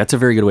 Interesting. That's a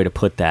very good way to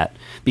put that.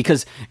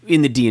 Because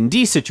in the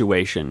D&D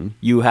situation,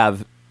 you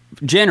have,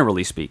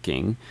 generally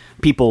speaking,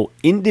 people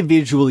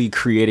individually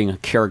creating a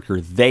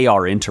character they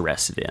are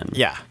interested in.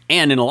 Yeah.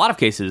 And in a lot of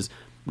cases,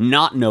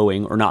 not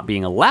knowing or not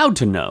being allowed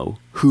to know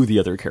who the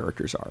other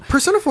characters are.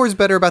 Persona 4 is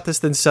better about this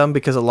than some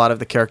because a lot of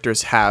the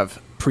characters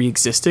have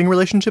pre-existing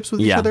relationships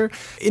with each Yeah. other.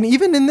 And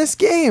even in this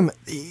game,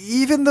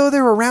 even though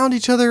they're around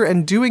each other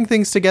and doing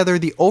things together,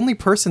 the only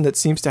person that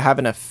seems to have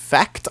an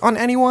effect on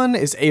anyone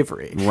is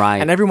Avery. Right.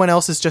 And everyone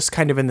else is just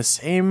kind of in the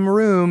same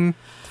room,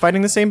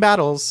 fighting the same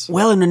battles.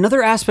 Well, and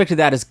another aspect of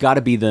that has got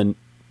to be the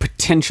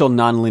potential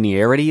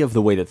nonlinearity of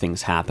the way that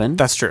things happen.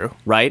 That's true.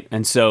 Right?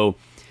 And so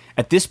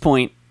at this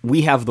point,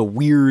 we have the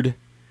weird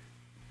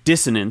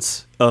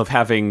dissonance of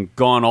having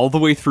gone all the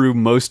way through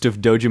most of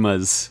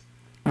Dojima's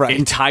Right.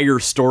 entire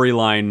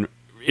storyline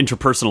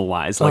interpersonal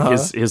wise, like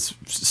his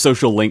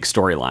social link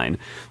storyline,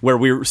 where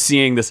we're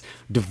seeing this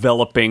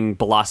developing,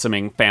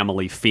 blossoming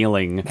family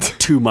feeling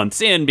 2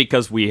 months in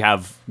because we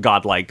have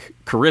godlike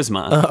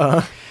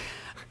charisma,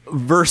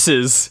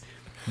 versus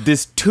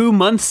this 2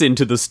 months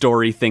into the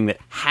story thing that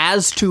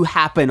has to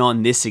happen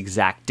on this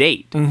exact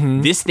date.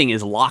 This thing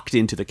is locked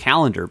into the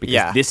calendar because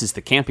Yeah. this is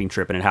the camping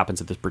trip and it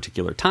happens at this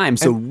particular time.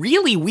 So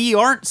really, we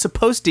aren't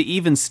supposed to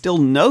even still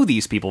know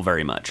these people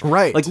very much.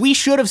 Right. Like, we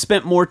should have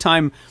spent more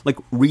time like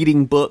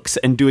reading books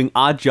and doing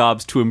odd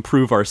jobs to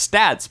improve our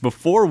stats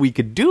before we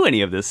could do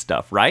any of this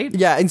stuff, right?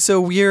 Yeah, and so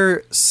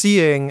we're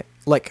seeing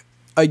like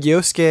a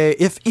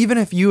Yosuke, even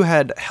if you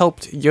had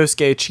helped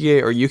Yosuke, Chie,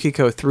 or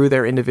Yukiko through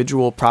their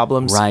individual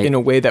problems Right. in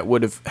a way that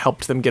would have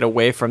helped them get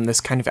away from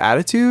this kind of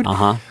attitude,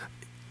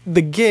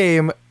 the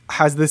game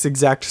has this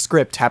exact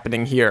script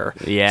happening here.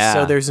 Yeah.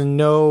 So there's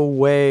no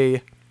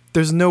way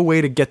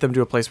to get them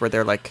to a place where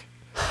they're like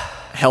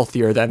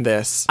healthier than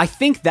this. I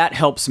think that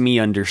helps me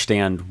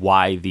understand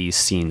why these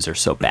scenes are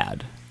so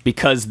bad,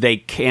 because they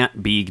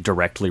can't be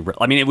directly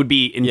I mean, it would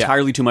be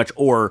entirely too much,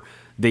 or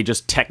they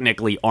just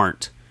technically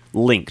aren't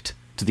linked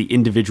to the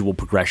individual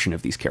progression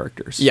of these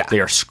characters. Yeah.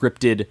 They are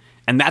scripted,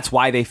 and that's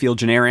why they feel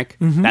generic.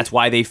 That's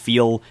why they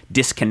feel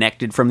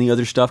disconnected from the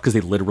other stuff, because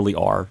they literally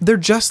are. They're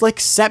just like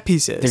set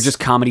pieces. They're just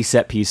comedy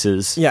set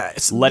pieces. Yeah,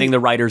 it's letting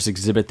the writers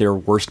exhibit their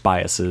worst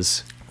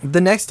biases.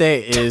 The next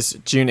day is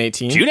June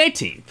 18th. June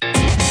 18th.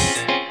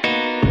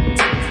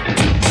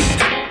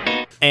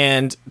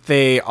 And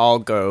they all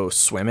go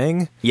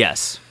swimming.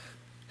 Yes.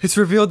 It's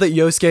revealed that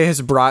Yosuke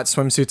has brought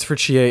swimsuits for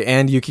Chie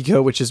and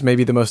Yukiko, which is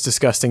maybe the most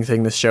disgusting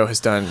thing this show has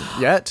done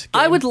yet.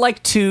 I would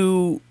like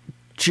to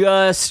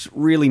just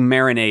really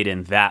marinate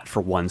in that for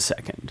 1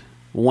 second.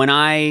 When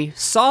I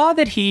saw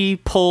that he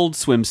pulled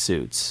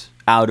swimsuits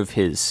out of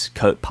his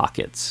coat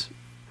pockets,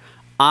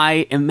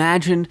 I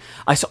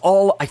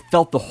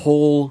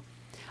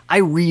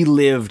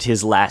relived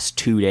his last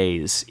 2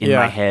 days in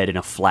my head in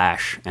a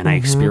flash, and I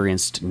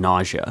experienced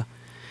nausea.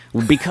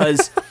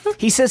 Because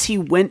he says he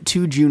went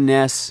to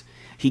Juness,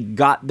 he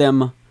got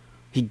them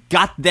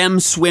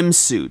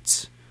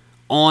swimsuits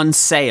on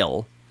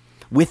sale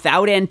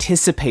without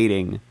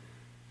anticipating.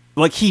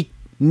 Like, he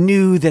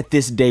knew that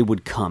this day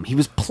would come. He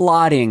was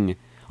plotting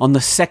on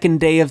the second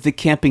day of the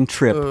camping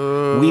trip.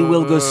 We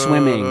will go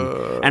swimming.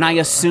 And I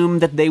assume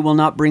that they will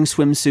not bring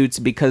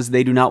swimsuits because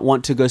they do not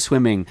want to go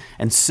swimming.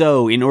 And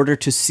so, in order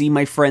to see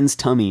my friends'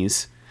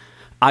 tummies,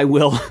 I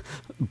will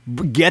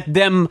get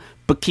them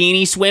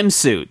bikini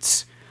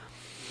swimsuits.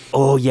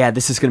 Oh yeah,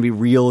 this is going to be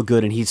real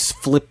good. And he's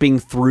flipping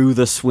through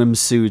the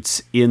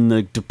swimsuits in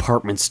the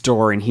department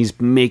store, and he's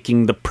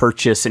making the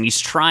purchase, and he's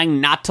trying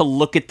not to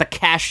look at the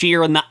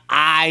cashier in the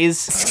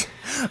eyes.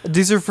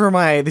 These are for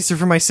my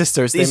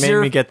sisters. They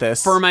made me get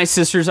this. For my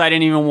sisters, I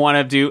didn't even want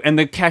to do. And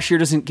the cashier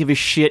doesn't give a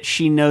shit.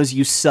 She knows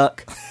you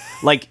suck.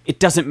 Like, it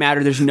doesn't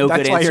matter. There's no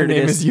That's good why answer your to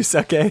name this. is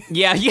Yusuke.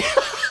 Yeah.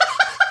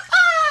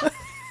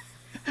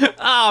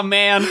 Oh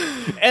man.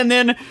 And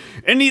then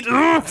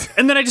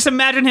I just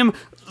imagine him,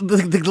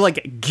 the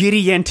like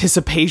giddy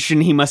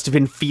anticipation he must have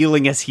been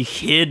feeling as he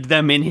hid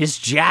them in his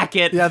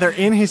jacket. Yeah, they're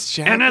in his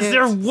jacket. And as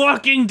they're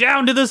walking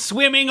down to the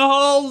swimming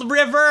hole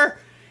river,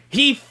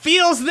 he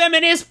feels them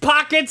in his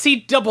pockets. He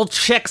double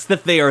checks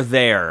that they are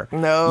there.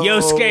 No.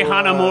 Yosuke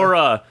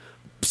Hanamura,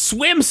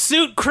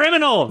 swimsuit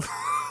criminal,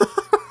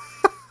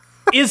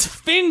 is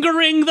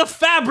fingering the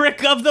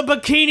fabric of the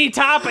bikini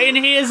top in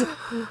his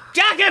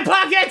jacket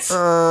pockets.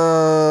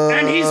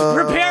 And he's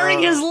preparing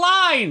his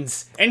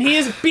lines. And he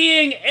is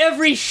being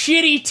every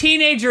shitty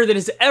teenager that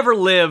has ever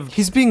lived.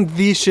 He's being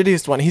the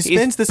shittiest one. He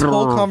spends this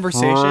whole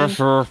conversation.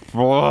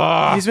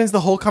 He spends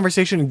the whole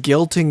conversation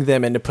guilting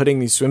them into putting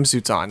these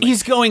swimsuits on. Like,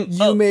 He's going,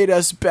 you made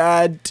us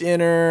bad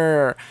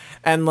dinner.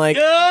 And like,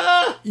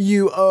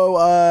 You owe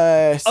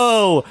us.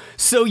 Oh,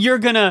 so you're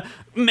gonna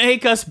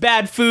make us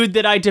bad food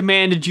that I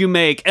demanded you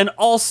make, and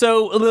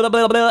also blah,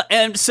 blah, blah,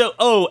 and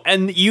so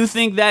and you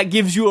think that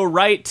gives you a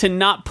right to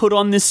not put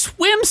on this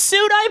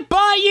swimsuit I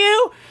bought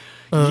you?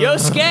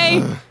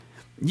 Yosuke,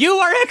 you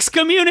are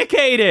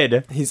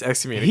excommunicated. He's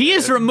excommunicated. He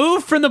is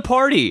removed from the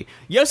party.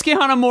 Yosuke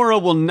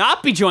Hanamura will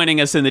not be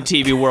joining us in the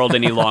TV world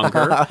any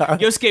longer.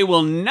 Yosuke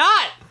will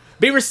not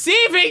be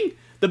receiving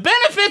the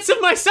benefits of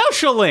my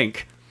social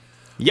link.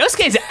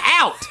 Yosuke's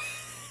out.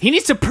 He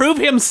needs to prove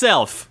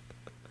himself.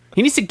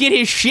 He needs to get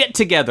his shit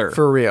together.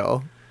 For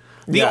real.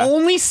 The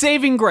only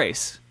saving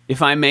grace,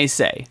 if I may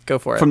say, go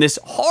for it, from this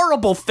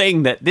horrible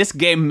thing that this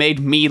game made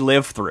me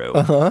live through,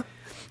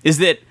 is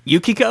that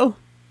Yukiko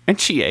and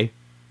Chie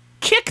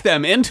kick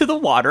them into the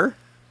water.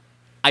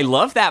 I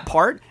love that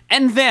part.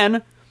 And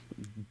then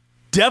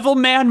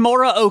Devilman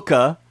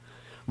Moraoka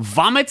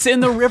vomits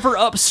in the river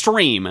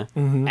upstream,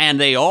 and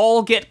they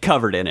all get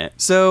covered in it.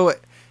 So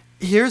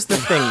here's the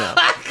thing, though.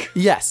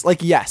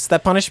 Yes,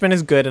 that punishment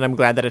is good, and I'm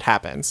glad that it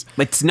happens.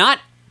 It's not...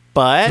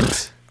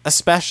 But,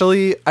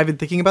 especially, I've been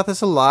thinking about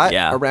this a lot,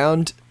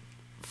 around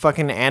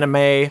fucking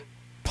anime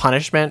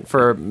punishment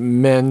for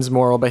men's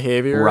moral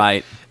behavior.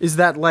 Right. Is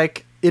that,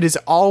 like, it is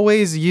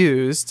always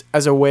used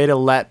as a way to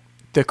let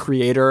the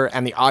creator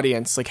and the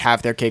audience, like,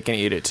 have their cake and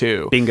eat it,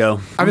 too. Bingo.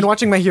 I've been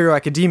watching My Hero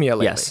Academia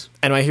lately. Yes.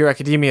 And My Hero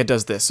Academia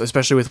does this,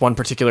 especially with one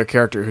particular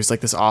character who's,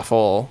 like, this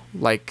awful,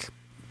 like,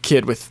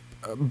 kid with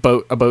a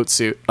boat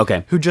suit.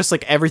 Okay. Who just,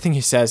 like, everything he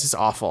says is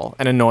awful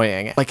and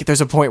annoying. Like, there's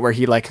a point where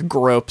he, like,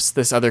 gropes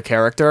this other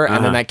character,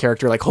 and then that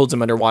character, like, holds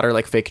him underwater,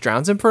 like, fake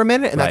drowns him for a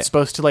minute, and that's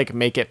supposed to, like,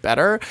 make it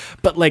better.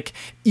 But, like,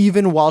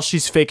 even while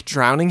she's fake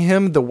drowning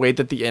him, the way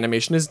that the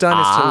animation is done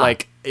is to,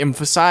 like,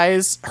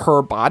 emphasize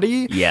her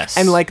body. Yes.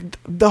 And, like,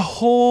 the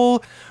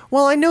whole...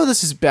 Well, I know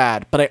this is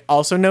bad, but I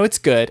also know it's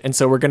good, and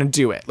so we're gonna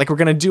do it. Like, we're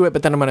gonna do it,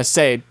 but then I'm gonna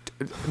say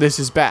this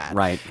is bad.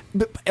 Right.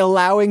 But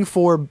allowing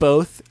for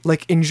both,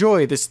 like,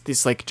 enjoy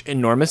this like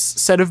enormous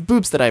set of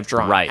boobs that I've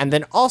drawn, right, and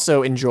then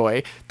also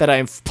enjoy that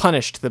I've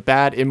punished the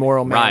bad,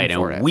 immoral man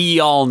for and it. We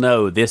all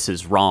know this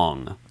is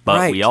wrong,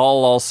 but we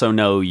all also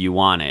know you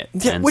want it,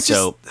 and which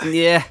so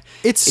is,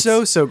 it's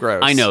so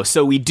gross. I know.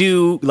 So we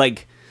do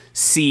like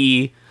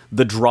see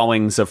the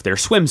drawings of their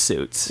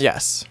swimsuits.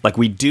 Yes. Like,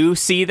 we do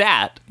see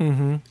that,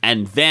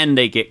 and then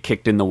they get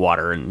kicked in the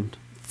water and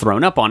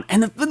thrown up on.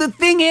 And the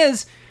thing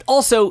is,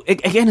 also,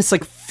 again, it's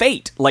like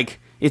fate.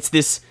 Like, it's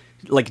this,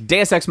 like,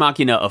 Deus Ex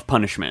Machina of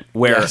punishment,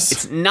 where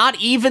it's not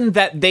even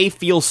that they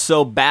feel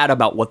so bad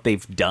about what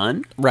they've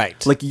done.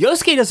 Right. Like,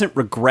 Yosuke doesn't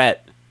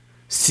regret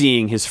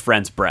seeing his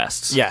friend's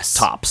breasts.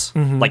 Tops.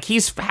 Like,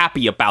 he's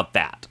happy about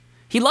that.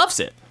 He loves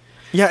it.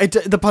 Yeah,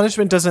 the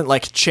punishment doesn't,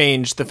 like,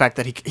 change the fact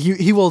that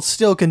he will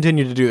still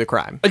continue to do the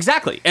crime.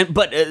 Exactly. And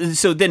but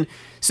so then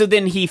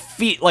he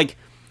like,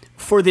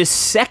 for this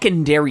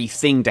secondary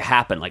thing to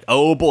happen, like,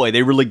 oh boy,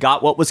 they really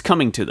got what was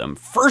coming to them.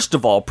 First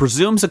of all,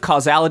 presumes a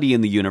causality in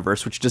the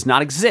universe which does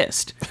not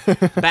exist.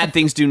 Bad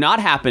things do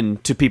not happen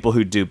to people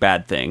who do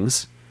bad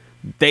things.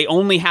 They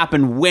only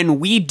happen when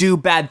we do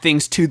bad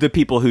things to the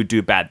people who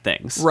do bad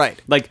things.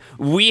 Right. Like,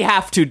 we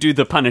have to do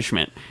the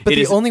punishment. But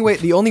the only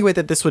way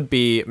that this would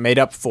be made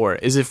up for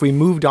is if we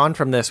moved on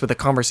from this with a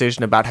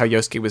conversation about how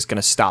Yosuke was going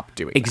to stop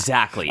doing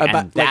exactly. that.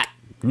 And that,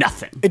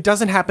 nothing. It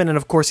doesn't happen, and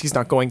of course he's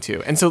not going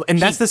to. And so,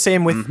 that's the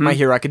same with My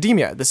Hero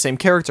Academia, the same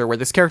character, where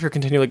this character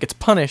continually gets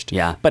punished,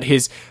 but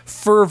his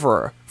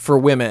fervor for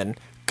women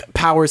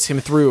powers him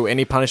through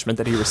any punishment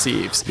that he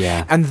receives.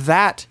 Yeah. And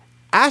that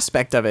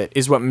aspect of it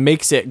is what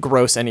makes it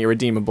gross and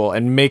irredeemable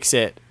and makes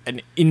it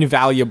an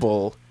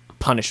invaluable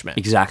punishment.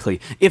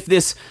 Exactly. If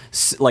this,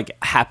 like,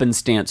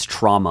 happenstance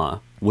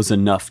trauma was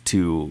enough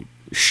to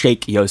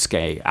shake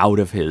Yosuke out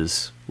of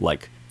his,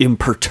 like,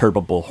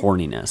 imperturbable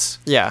horniness,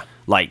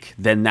 like,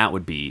 then that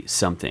would be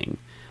something.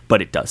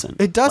 But it doesn't.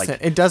 It doesn't.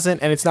 Like, it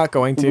doesn't, and it's not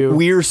going to.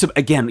 We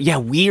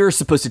are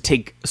supposed to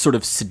take sort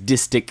of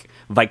sadistic,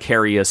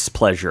 vicarious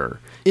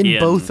pleasure in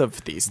both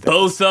of these things.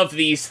 Both of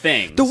these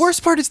things. The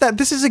worst part is that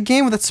this is a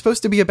game that's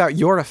supposed to be about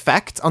your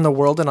effect on the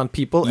world and on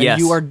people, and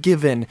you are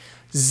given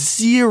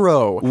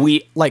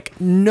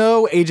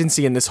no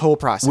agency in this whole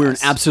process. We're an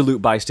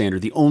absolute bystander.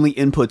 The only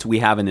inputs we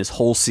have in this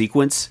whole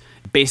sequence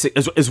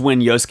is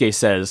when Yosuke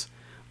says,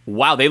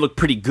 "Wow, they look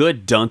pretty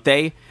good, don't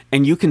they?"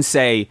 And you can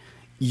say,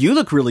 "You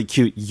look really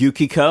cute,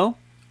 Yukiko,"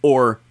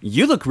 or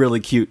 "You look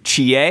really cute,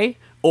 Chie,"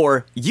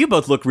 or "You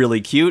both look really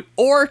cute,"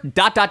 or ... And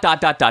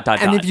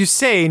if you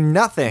say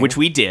nothing, which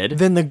we did,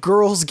 then the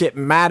girls get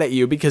mad at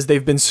you because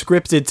they've been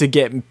scripted to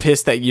get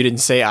pissed that you didn't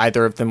say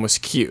either of them was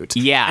cute.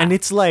 Yeah. And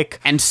it's like...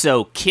 And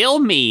so, kill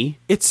me.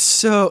 It's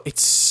so...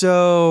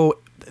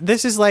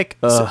 This is like...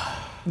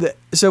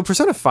 So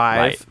Persona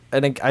 5,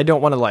 and I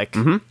don't want to, like,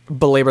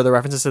 belabor the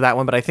references to that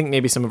one, but I think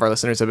maybe some of our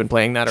listeners have been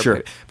playing that.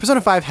 Sure.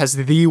 Persona 5 has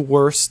the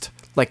worst,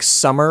 like,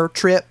 summer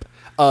trip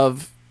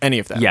of any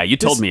of them. Yeah, you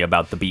told me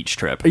about the beach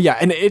trip. Yeah,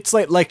 and it's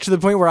like to the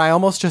point where I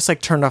almost just,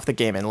 like, turned off the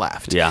game and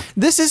left. Yeah.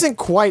 This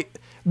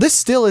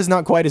still is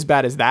not quite as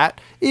bad as that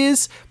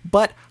is,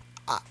 but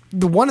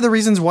one of the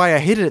reasons why I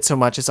hated it so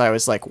much is I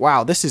was like,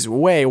 wow, this is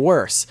way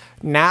worse.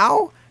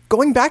 Now,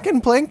 going back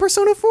and playing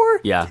Persona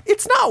 4, Yeah.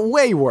 it's not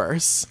way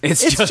worse.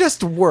 It's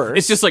just worse.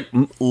 It's just like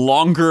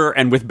longer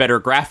and with better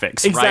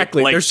graphics.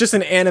 exactly. Right? Like, There's just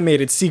an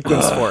animated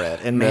sequence for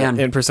it man.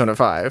 in Persona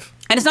 5.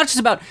 and it's not just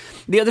about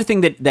the other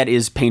thing that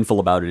is painful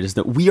about it is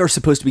that we are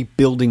supposed to be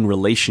building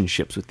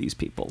relationships with these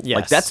people. Yes.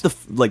 Like that's the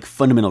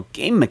fundamental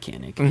game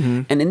mechanic.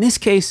 And in this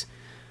case,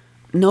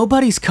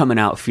 nobody's coming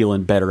out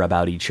feeling better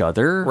about each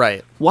other.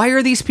 Right. Why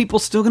are these people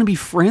still going to be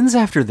friends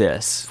after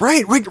this?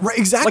 Right,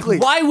 exactly.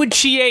 Like, why would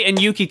Chie and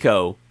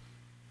Yukiko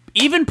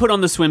even put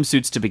on the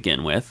swimsuits to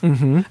begin with?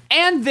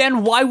 And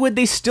then why would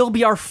they still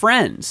be our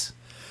friends?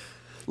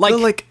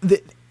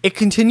 It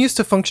continues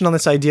to function on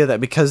this idea that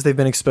because they've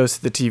been exposed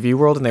to the TV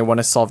world and they want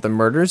to solve the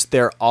murders,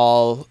 they're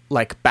all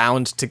like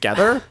bound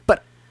together.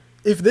 But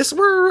if this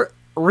were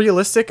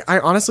realistic, I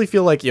honestly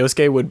feel like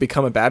Yosuke would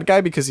become a bad guy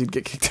because he'd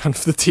get kicked out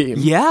of the team.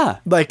 Yeah.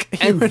 Like,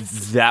 and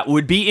that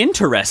would be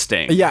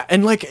interesting. yeah,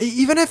 and like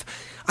even if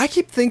I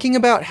keep thinking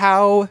about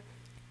how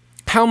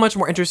much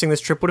more interesting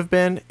this trip would have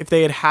been if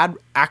they had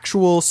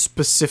actual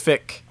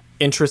specific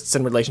interests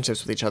and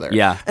relationships with each other.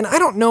 Yeah. And I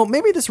don't know,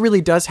 maybe this really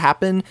does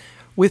happen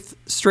with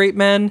straight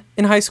men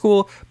in high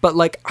school, but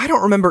like I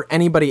don't remember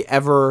anybody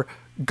ever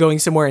going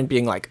somewhere and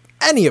being like,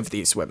 any of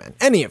these women,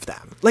 any of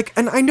them. Like,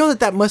 and I know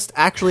that must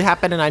actually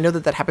happen, and I know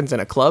that happens in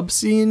a club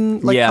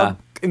scene, like Yeah.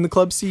 in the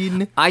club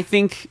scene. I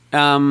think,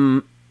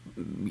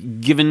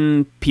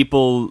 given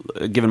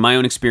my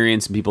own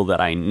experience and people that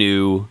I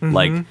knew,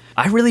 like,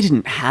 I really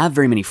didn't have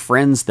very many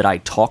friends that I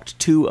talked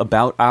to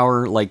about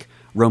our, like,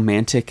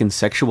 romantic and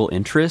sexual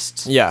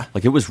interests. Yeah.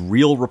 Like, it was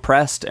real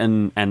repressed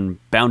and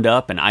bound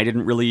up, and I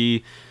didn't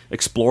really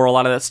explore a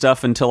lot of that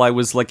stuff until I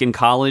was, like, in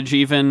college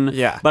even.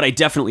 Yeah. But I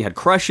definitely had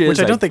crushes. Which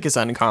I don't think is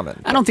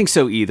uncommon. I don't think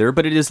so either,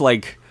 but it is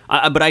like,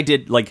 but I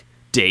did like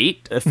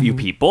date a few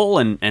people,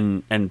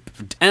 and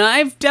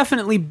I've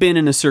definitely been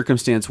in a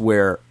circumstance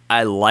where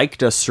I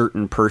liked a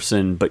certain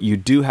person, but you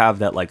do have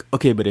that like,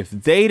 okay, but if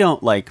they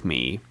don't like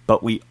me,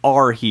 but we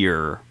are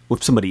here,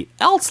 if somebody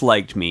else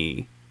liked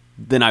me,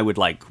 then I would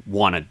like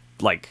want to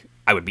like,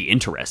 I would be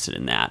interested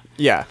in that.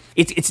 Yeah.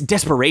 It's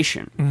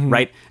desperation,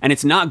 right? And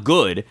it's not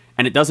good,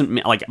 and it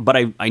doesn't like, but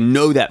I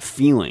know that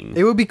feeling.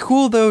 It would be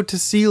cool, though, to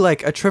see,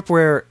 like, a trip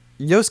where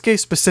Yosuke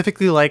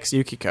specifically likes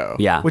Yukiko.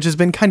 Yeah. Which has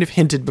been kind of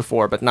hinted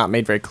before, but not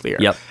made very clear.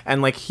 Yep.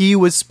 And, like, he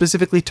was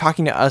specifically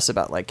talking to us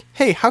about, like,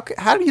 hey, how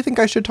do you think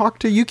I should talk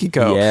to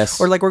Yukiko?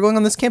 Yes. Or, like, we're going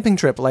on this camping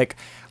trip. Like,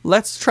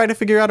 let's try to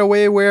figure out a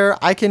way where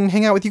I can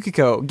hang out with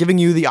Yukiko, giving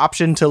you the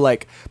option to,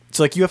 like,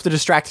 so, like, you have to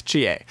distract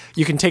Chie.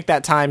 You can take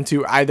that time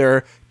to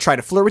either try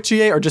to flirt with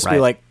Chie or just be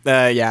Right.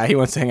 like, yeah, he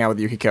wants to hang out with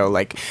Yukiko.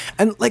 Like,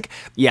 and, like,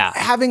 Yeah.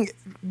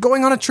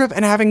 going on a trip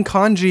and having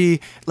Kanji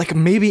like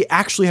maybe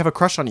actually have a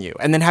crush on you,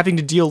 and then having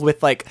to deal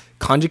with like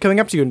Kanji coming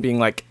up to you and being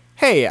like,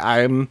 hey,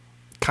 I'm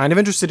kind of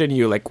interested in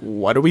you, like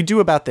what do we do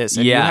about this?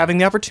 And you Yeah. having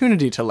the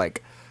opportunity to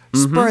like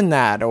spurn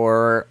that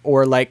or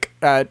like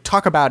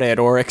talk about it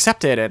or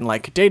accept it and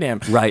like date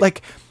him. Right.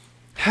 Like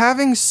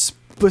having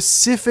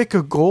specific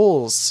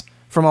goals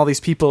from all these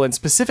people and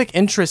specific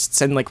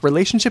interests and like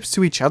relationships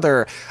to each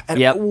other, and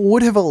Yep.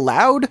 would have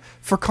allowed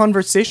for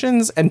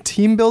conversations and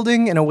team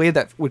building in a way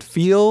that would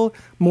feel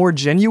more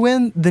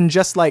genuine than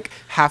just like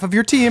half of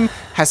your team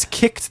has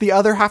kicked the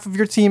other half of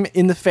your team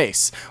in the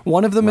face.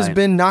 One of them has Right.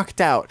 been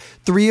knocked out.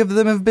 3 of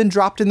them have been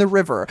dropped in the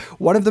river.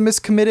 One of them has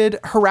committed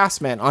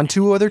harassment on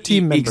 2 other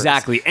team members.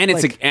 Exactly, and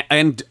it's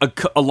Like,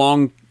 a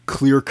long,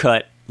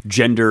 clear-cut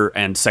gender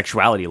and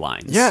sexuality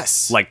lines.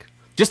 Yes. like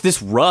just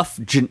this rough.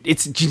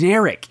 It's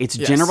generic. It's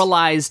Yes.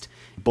 generalized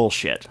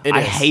bullshit. It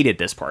I is. hated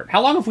this part.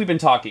 How long have we been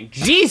talking?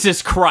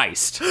 Jesus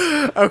Christ!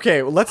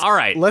 okay, All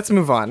right. Let's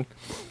move on.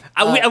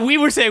 We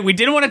were saying we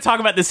didn't want to talk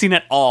about this scene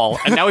at all,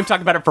 and now we've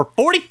talked about it for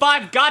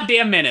 45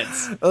 goddamn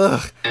minutes.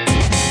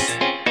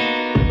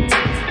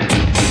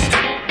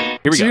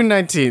 Here we June go.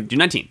 19th. June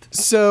 19th.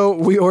 So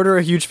we order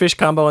a huge fish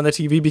combo on the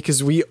TV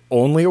because we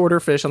only order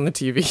fish on the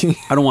TV.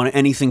 I don't want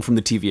anything from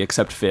the TV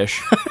except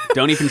fish.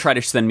 Don't even try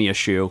to send me a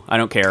shoe. I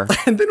don't care.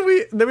 And then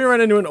we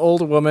run into an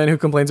old woman who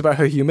complains about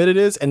how humid it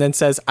is and then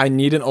says, I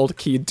need an old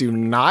key. Do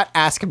not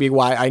ask me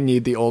why I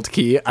need the old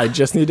key. I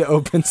just need to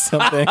open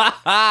something.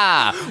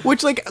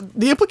 Which, like,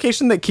 the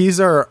implication that keys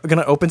are going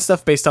to open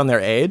stuff based on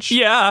their age.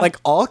 Yeah. Like,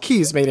 all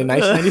keys made in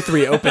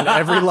 1993 open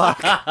every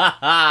lock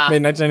made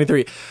in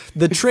 1993.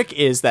 The trick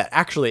is that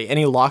actually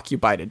any lock you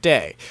buy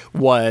today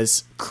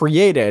was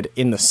created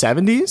in the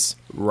 70s.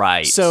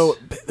 Right. So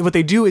what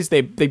they do is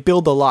they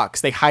build the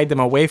locks, they hide them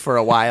away for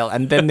a while,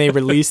 and then they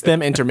release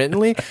them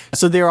intermittently.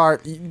 So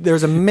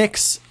there's a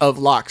mix of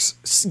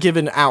locks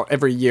given out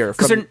every year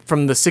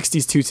from the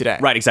 60s to today.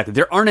 Right, exactly.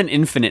 There aren't an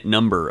infinite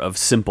number of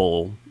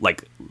simple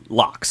like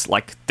locks.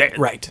 Like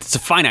Right. It's a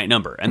finite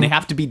number, and they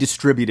have to be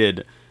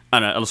distributed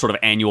on a sort of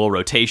annual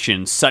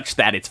rotation, such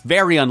that it's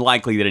very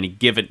unlikely that any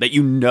given that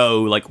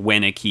like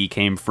when a key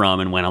came from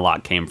and when a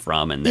lock came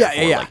from, and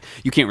therefore yeah. like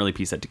you can't really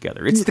piece that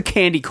together. It's the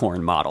candy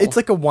corn model. It's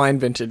like a wine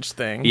vintage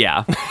thing.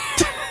 yeah.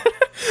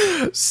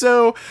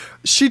 So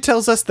she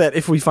tells us that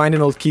if we find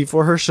an old key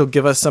for her, she'll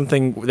give us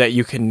something that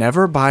you can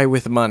never buy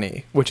with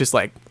money, which is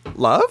like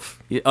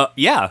love.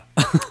 Yeah.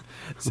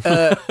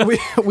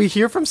 We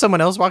hear from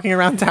someone else walking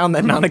around town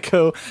that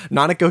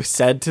Nanako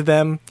said to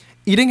them,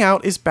 "Eating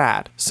out is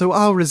bad, so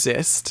I'll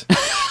resist."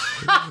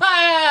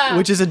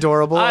 Which is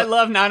adorable. I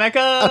love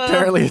Nanaka.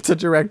 Apparently, it's a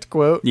direct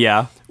quote.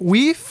 Yeah.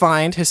 We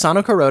find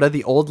Hisano Kuroda,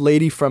 the old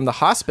lady from the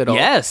hospital,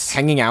 Yes.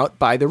 hanging out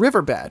by the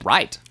riverbed.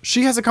 Right.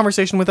 She has a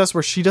conversation with us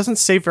where she doesn't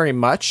say very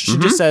much. She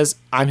just says,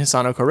 "I'm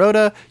Hisano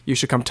Kuroda. You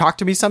should come talk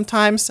to me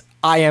sometimes.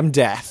 I am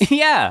death."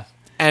 Yeah.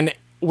 And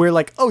we're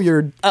like, "Oh,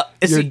 you're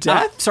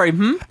death?" Sorry.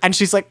 And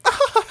she's like,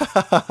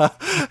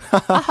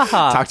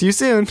 "Talk to you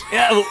soon."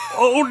 Yeah.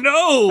 Oh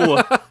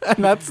no.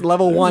 And that's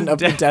level 1 of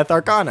the Death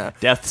Arcana.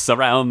 Deaths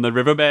around the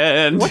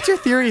riverbed. What's your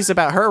theories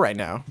about her right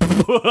now?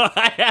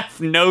 I have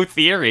no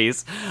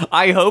theories.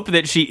 I hope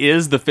that she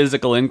is the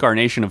physical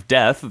incarnation of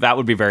death. That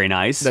would be very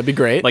nice. That'd be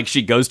great. Like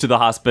she goes to the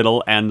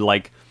hospital and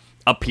like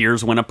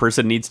appears when a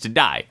person needs to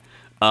die.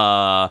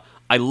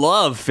 I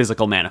love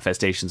physical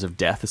manifestations of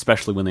death,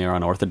 especially when they are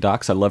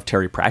unorthodox. I love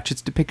Terry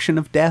Pratchett's depiction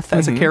of death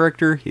as a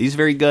character. He's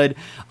very good.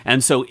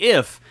 And so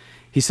if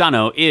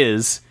Hisano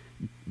is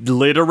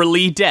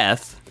literally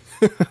death,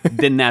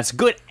 then that's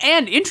good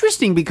and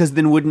interesting, because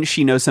then wouldn't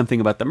she know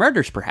something about the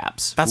murders,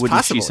 perhaps? That's wouldn't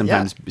possible, she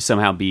sometimes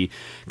somehow be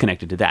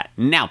connected to that?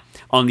 Now,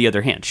 on the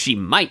other hand, she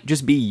might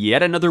just be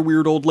yet another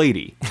weird old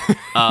lady.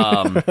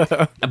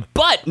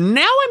 But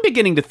now I'm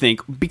beginning to think,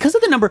 because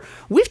of the number,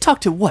 we've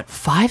talked to,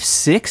 5,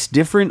 6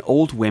 different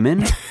old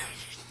women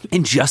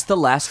in just the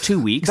last 2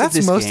 weeks. That's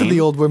of this most game. of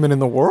the old women in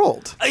the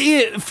world.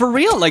 Yeah, for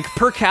real, like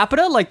per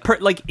capita, like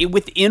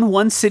within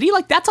one city,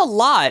 like that's a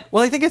lot.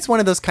 Well, I think it's one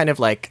of those kind of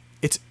like,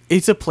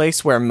 it's a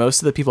place where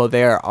most of the people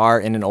there are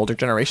in an older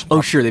generation.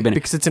 Oh, sure, they've been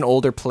because it's an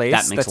older place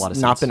That makes that's a lot of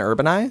not sense. been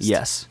urbanized.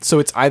 Yes. So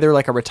it's either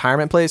like a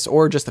retirement place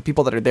or just the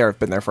people that are there have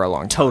been there for a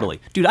long time. Totally.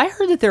 Dude, I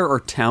heard that there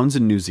are towns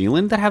in New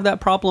Zealand that have that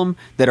problem,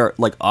 that are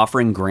like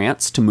offering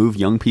grants to move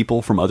young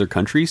people from other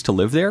countries to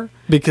live there.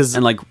 Because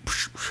And like,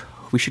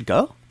 we should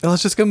go.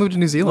 let's just go move to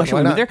New Zealand. Should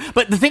Why we not? move there?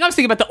 But the thing I was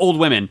thinking about the old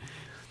women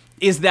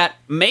is that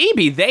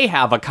maybe they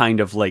have a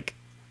kind of like,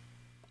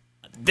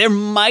 there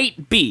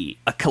might be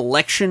a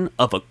collection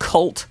of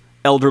occult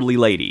elderly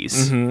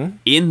ladies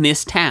in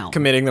this town.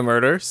 Committing the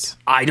murders.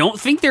 I don't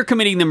think they're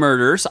committing the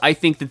murders. I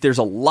think that there's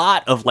a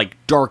lot of like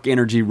dark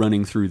energy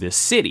running through this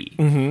city.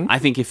 I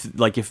think if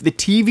the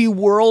TV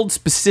world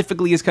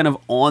specifically is kind of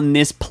on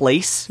this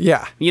place,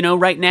 Yeah.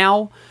 right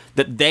now,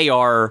 that they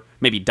are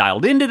maybe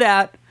dialed into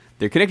that.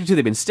 They're connected to.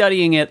 They've been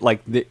studying it,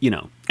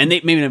 and they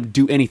maybe don't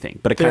do anything.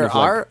 But There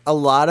are a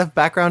lot of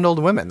background old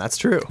women. That's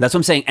true. That's what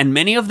I'm saying. And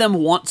many of them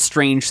want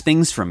strange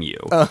things from you,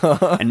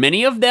 and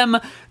many of them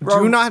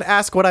Do not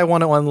ask what I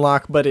want to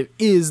unlock, but it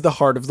is the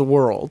heart of the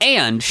world.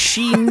 And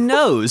she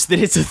knows that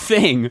it's a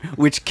thing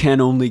which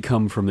can only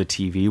come from the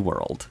TV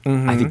world.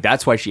 I think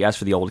that's why she asked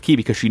for the old key,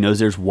 because she knows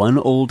there's one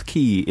old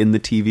key in the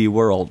TV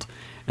world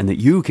and that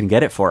you can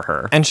get it for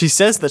her. And she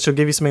says that she'll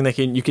give you something that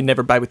you can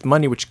never buy with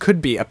money, which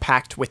could be a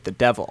pact with the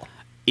devil.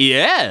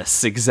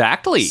 Yes,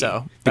 exactly.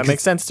 So that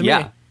makes sense to me.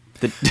 Yeah.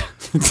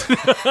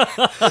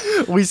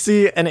 We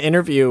see an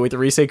interview with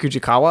Risei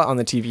Kujikawa on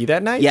the TV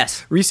that night.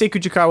 Yes. Risei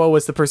Kujikawa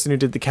was the person who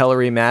did the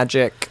Kellery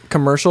Magic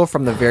commercial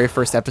from the very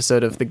first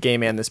episode of The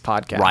Game and This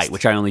Podcast. Right,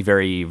 which I only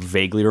very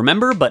vaguely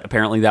remember, but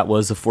apparently that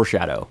was a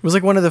foreshadow. It was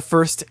like one of the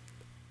first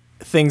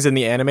things in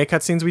the anime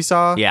cutscenes we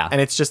saw. Yeah.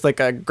 And it's just like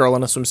a girl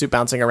in a swimsuit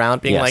bouncing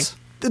around being Yes. like,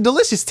 the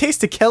delicious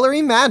taste of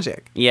Kellery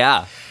Magic.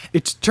 Yeah.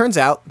 It turns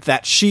out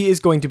that she is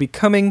going to be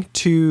coming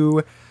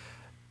to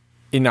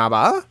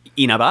Inaba.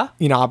 Inaba?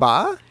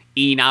 Inaba.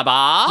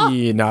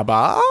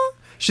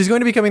 She's going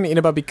to be coming to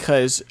Inaba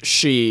because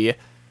she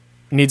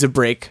needs a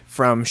break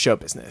from show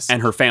business.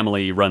 And her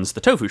family runs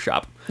the tofu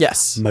shop.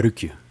 yes.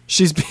 Marukyu.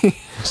 She's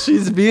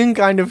being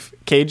kind of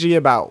cagey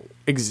about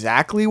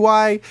exactly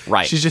why.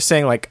 Right. She's just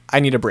saying like, I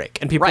need a break.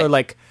 And people Right. are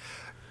like,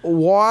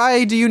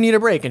 why do you need a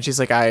break? And she's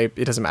like,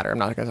 it doesn't matter. I'm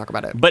not going to talk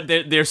about it. But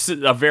there's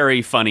a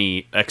very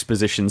funny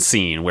exposition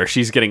scene where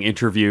she's getting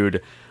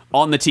interviewed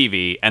on the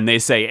TV, and they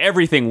say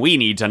everything we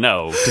need to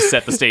know to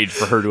set the stage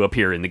for her to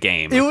appear in the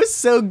game. It was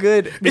so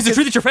good. Is it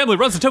true that your family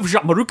runs the tofu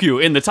shop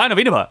Marukyu in the town of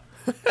Inaba?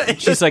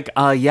 She's like,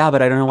 yeah,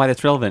 but I don't know why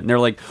that's relevant. And they're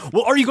like,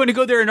 well, are you going to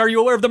go there, and are you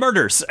aware of the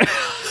murders?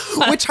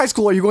 Which high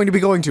school are you going to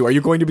be going to? Are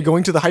you going to be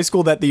going to the high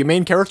school that the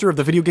main character of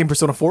the video game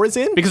Persona 4 is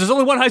in? Because there's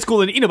only one high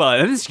school in Inaba,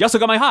 and it's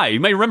Yasogame High.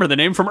 You may remember the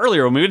name from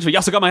earlier when we went to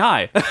Yasogame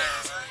High.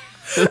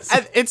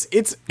 And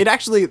it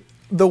actually,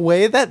 the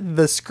way that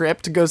the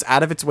script goes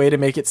out of its way to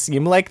make it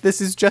seem like this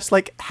is just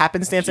like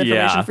happenstance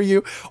information Yeah. for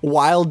you,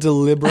 while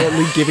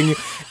deliberately giving you,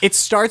 it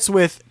starts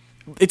with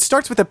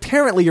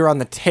apparently you're on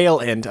the tail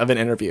end of an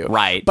interview.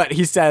 Right. But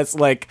he says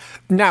like,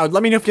 now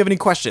let me know if you have any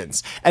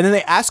questions. And then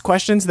they ask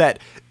questions that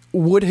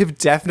would have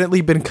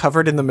definitely been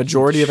covered in the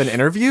majority of an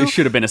interview. It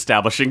should have been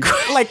establishing.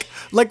 like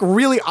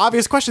really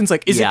obvious questions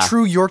like, is it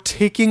true you're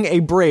taking a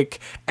break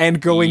and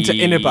going to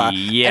Inaba?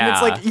 Yeah. And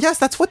it's like, yes,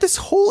 that's what this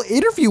whole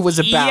interview was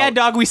about. Yeah,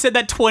 dog, we said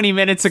that 20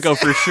 minutes ago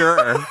for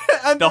sure.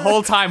 The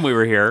whole time we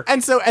were here.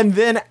 And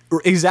then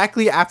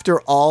exactly after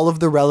all of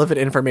the relevant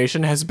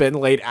information has been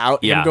laid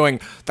out, him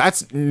going,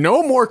 that's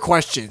no more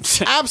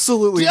questions.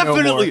 Absolutely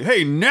Definitely. no more.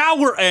 Hey, now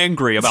we're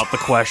angry about the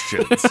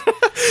questions.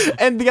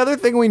 And the other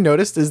thing we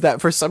noticed is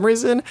that for some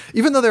reason,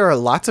 even though there are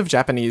lots of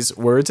Japanese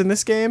words in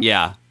this game,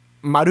 Yeah.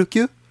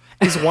 Marukyu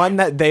is one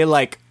that they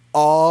like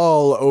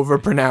all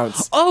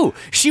overpronounce. Oh,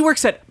 she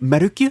works at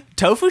Marukyu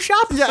Tofu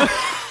Shop? Yeah.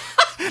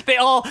 They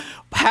all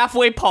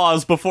halfway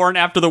pause before and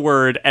after the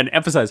word and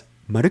emphasize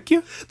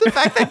Marukyu? The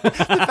fact that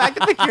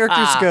the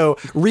characters go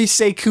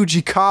Risei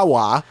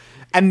Kujikawa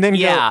and then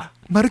Yeah.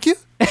 go Marukyu?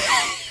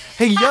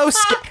 Hey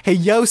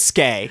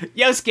Yosuke.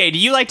 Yosuke, do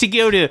you like to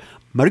go to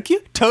Marukyu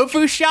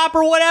Tofu Shop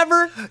or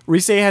whatever?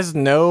 Risei has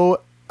no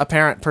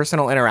apparent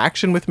personal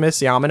interaction with Miss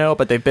Yamano,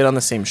 but they've been on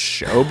the same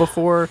show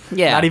before.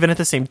 Yeah. Not even at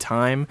the same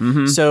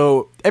time.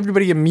 So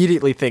everybody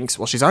immediately thinks,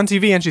 well, she's on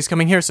TV and she's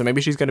coming here, so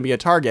maybe she's going to be a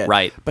target.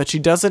 Right. But she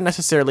doesn't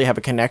necessarily have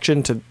a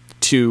connection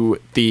to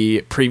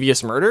the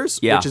previous murders,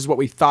 Yeah. which is what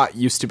we thought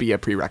used to be a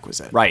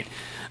prerequisite. Right.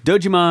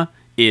 Dojima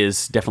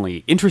is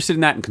definitely interested in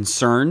that and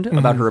concerned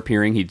about her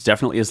appearing. He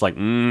definitely is like,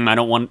 I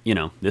don't want,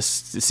 this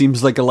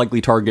seems like a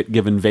likely target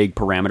given vague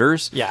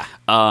parameters. Yeah.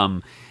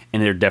 And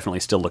they're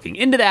definitely still looking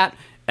into that.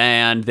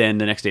 And then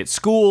the next day at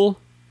school.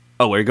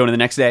 Oh, we're going to the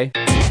next day?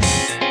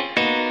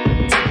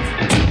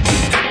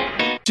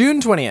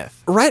 June 20th.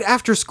 Right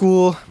after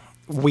school,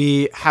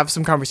 we have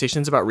some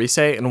conversations about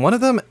Risei, and one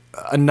of them,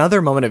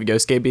 another moment of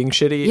Yosuke being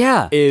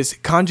shitty, is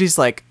Kanji's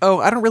like, oh,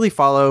 I don't really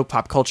follow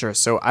pop culture,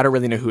 so I don't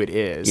really know who it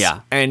is.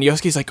 Yeah. And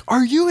Yosuke's like,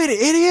 are you an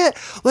idiot?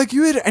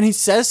 And he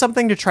says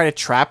something to try to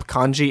trap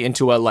Kanji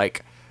into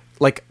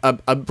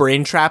a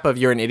brain trap of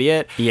you're an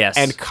idiot. Yes.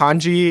 And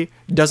Kanji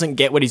doesn't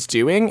get what he's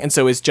doing, and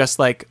so is just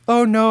like,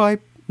 oh, no,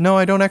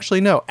 I don't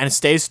actually know. And it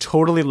stays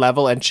totally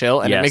level and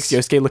chill, and it makes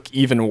Yosuke look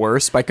even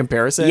worse by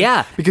comparison.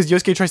 Yeah. Because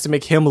Yosuke tries to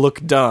make him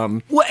look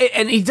dumb. Well,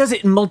 and he does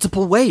it in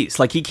multiple ways.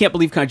 Like, he can't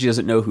believe Kanji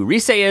doesn't know who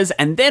Risei is.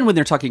 And then when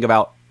they're talking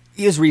about,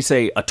 is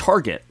Risei a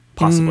target?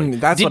 Possibly.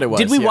 That's what it was.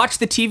 Did we watch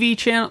the TV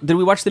channel? Did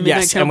we watch the Midnight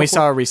Yes, Channel? and we before?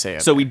 saw Risei.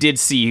 So we did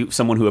see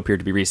someone who appeared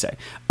to be Risei.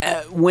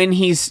 When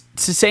he's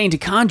saying to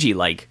Kanji,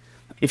 like,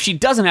 if she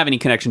doesn't have any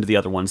connection to the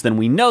other ones, then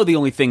we know the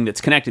only thing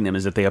that's connecting them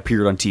is that they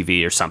appeared on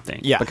TV or something.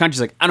 Yeah. But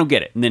Kanji's like, I don't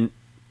get it. And then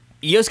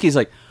Yosuke's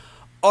like,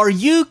 are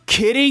you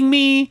kidding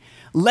me?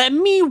 Let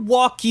me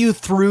walk you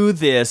through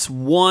this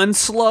one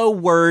slow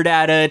word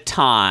at a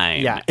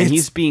time. Yeah, and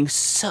he's being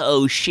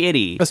so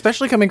shitty.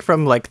 Especially coming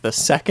from, like, the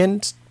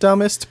second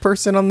dumbest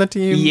person on the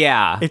team.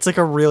 Yeah. It's, like,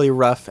 a really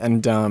rough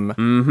and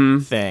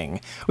dumb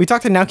thing. We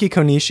talked to Naoki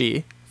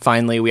Konishi.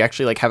 Finally, we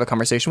actually, like, have a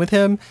conversation with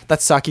him.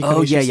 That's Saki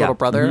Konishi's little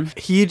brother.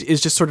 He is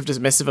just sort of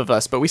dismissive of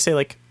us, but we say,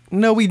 like,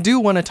 no, we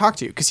do want to talk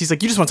to you. Because he's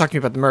like, you just want to talk to me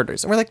about the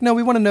murders. And we're like, no,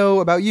 we want to know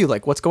about you.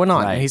 Like, what's going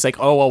on? Right. And he's like,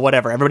 oh, well,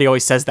 whatever. Everybody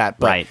always says that.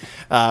 But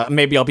Right.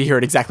 Maybe I'll be here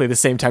at exactly the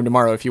same time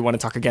tomorrow if you want to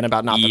talk again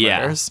about not the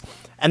murders.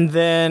 And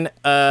then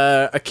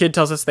a kid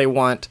tells us they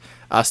want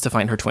us to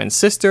find her twin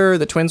sister,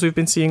 the twins we've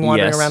been seeing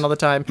wandering around all the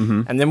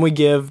time. And then we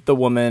give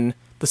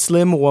the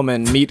slim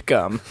woman meat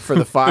gum for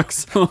the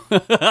fox.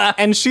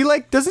 And she,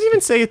 like, doesn't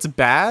even say it's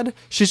bad.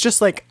 She's just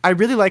like, I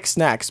really like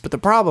snacks, but the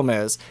problem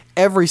is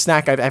every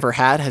snack I've ever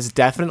had has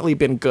definitely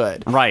been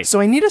good. Right. So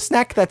I need a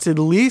snack that's at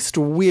least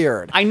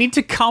weird. I need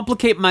to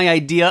complicate my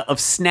idea of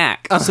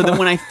snack so that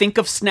when I think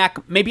of snack,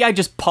 maybe I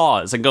just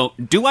pause and go,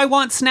 do I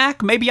want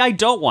snack? Maybe I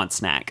don't want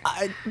snack.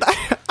 I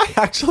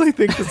actually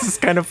think this is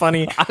kind of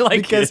funny. I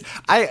like because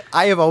it.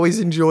 I have always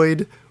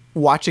enjoyed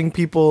watching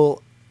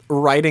people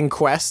writing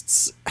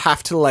quests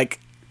have to, like,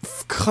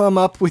 come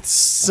up with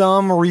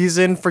some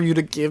reason for you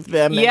to give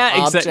them an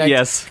object.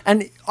 Yes.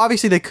 And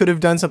obviously they could have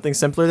done something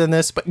simpler than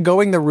this, but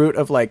going the route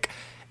of, like,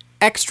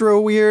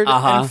 extra weird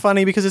and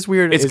funny because it's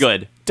weird It's is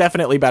good.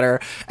 definitely better.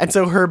 And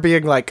so her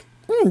being like,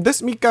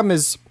 this meat gum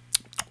it's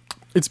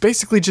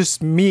basically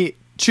just meat,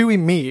 chewy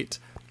meat.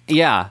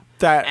 Yeah.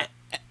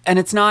 And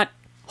it's not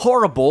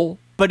horrible,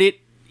 but it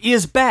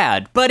is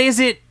bad. But is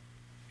it?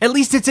 At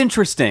least it's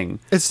interesting.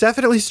 It's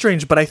definitely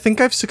strange, but I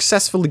think I've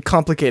successfully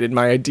complicated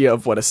my idea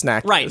of what a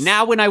snack Right. is.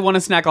 Now when I want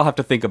a snack, I'll have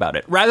to think about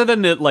it. Rather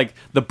than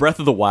the Breath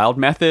of the Wild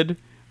method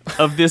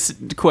of this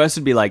quest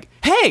would be like,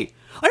 hey,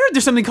 I heard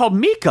there's something called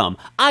meat gum.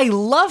 I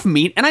love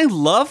meat and I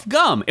love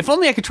gum. If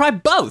only I could try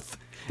both.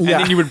 And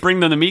then you would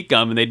bring them the meat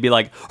gum and they'd be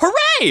like,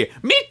 hooray,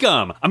 meat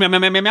gum.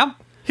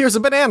 Here's a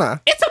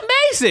banana. It's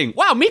amazing.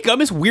 Wow, meat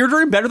gum is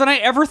weirder and better than I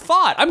ever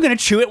thought. I'm going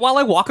to chew it while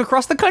I walk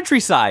across the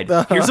countryside.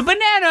 Here's a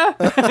banana.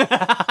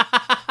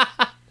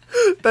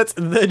 That's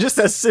just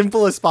as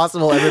simple as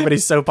possible.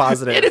 Everybody's so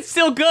positive. And it's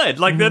still good.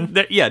 Like,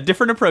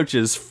 different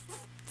approaches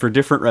for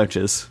different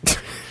roaches.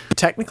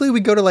 technically we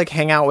go to like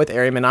hang out with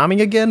Eri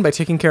Minami again by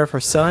taking care of her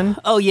son.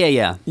 Oh,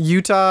 yeah.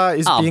 Yuta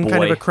is being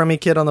kind of boy. a crummy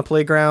kid on the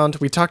playground.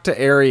 We talk to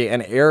Eri,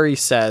 and Eri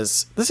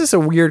says, this is a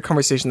weird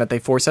conversation that they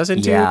force us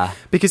into. Yeah.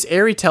 Because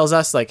Eri tells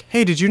us, like,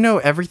 hey, did you know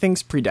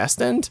everything's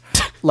predestined?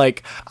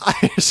 Like,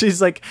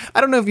 she's like, I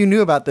don't know if you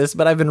knew about this,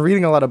 but I've been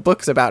reading a lot of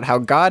books about how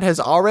God has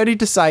already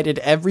decided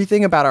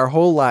everything about our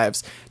whole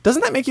lives.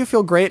 Doesn't that make you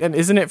feel great? And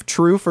isn't it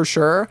true for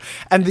sure?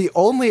 And the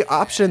only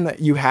option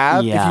that you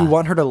have if you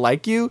want her to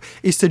like you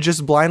is to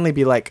just blindly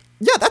be like,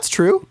 yeah, that's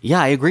true.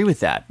 Yeah, I agree with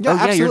that. Yeah,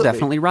 yeah, absolutely. you're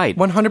definitely right.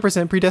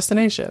 100%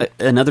 predestination.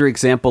 Another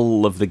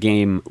example of the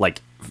game,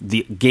 like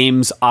the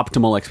game's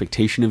optimal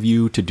expectation of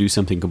you to do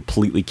something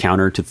completely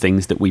counter to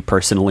things that we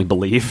personally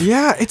believe.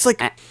 Yeah, it's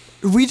like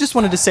we just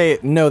wanted to say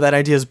no, that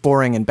idea is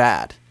boring and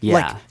bad.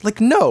 Yeah.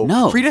 Like no.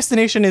 No.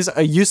 Predestination is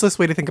a useless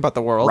way to think about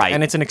the world, Right.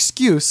 and it's an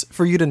excuse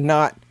for you to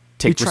not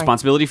Take be trying-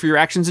 responsibility for your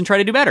actions and try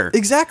to do better.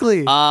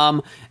 Exactly.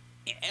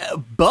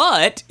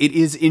 But it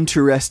is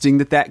interesting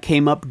that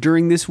came up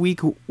during this week,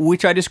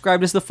 which I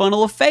described as the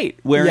funnel of fate,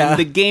 where Yeah.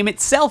 the game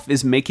itself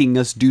is making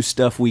us do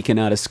stuff we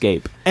cannot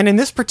escape. And in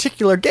this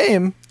particular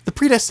game, the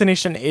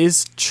predestination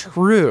is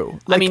true.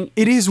 Like, mean-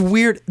 it is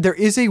weird. There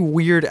is a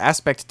weird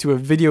aspect to a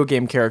video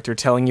game character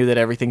telling you that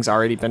everything's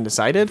already been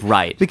decided.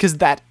 Right. Because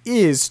that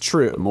is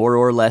true. More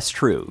or less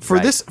true. For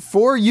right?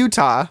 for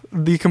Utah,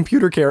 the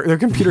computer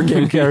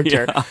game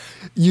character,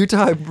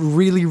 Utah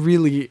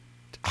really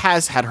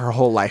has had her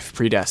whole life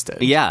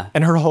predestined. Yeah.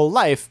 And her whole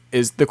life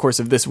is the course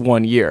of this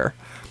 1 year.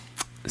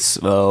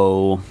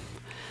 So,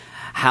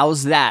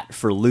 how's that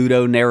for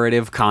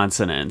ludonarrative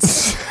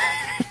consonants?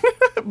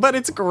 But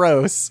it's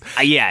gross.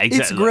 Yeah, exactly.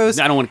 It's gross.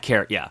 I don't want to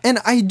care. Yeah. And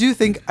I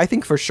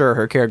think for sure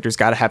her character's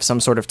got to have some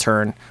sort of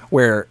turn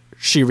where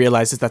she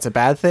realizes that's a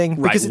bad thing.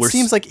 Right, Because it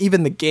seems like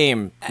even the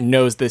game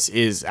knows this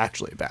is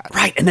actually bad.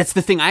 Right, and that's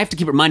the thing I have to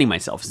keep reminding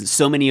myself, is that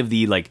so many of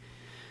the, like,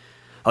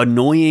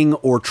 annoying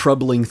or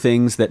troubling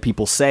things that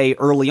people say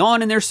early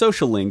on in their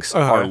social links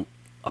are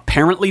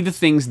apparently the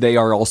things they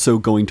are also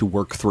going to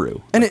work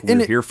through. And Like,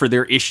 we're here for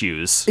their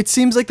issues. It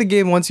seems like the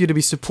game wants you to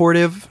be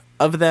supportive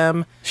of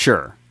them.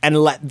 Sure. And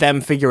let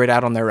them figure it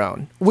out on their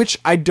own, which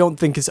I don't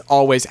think is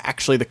always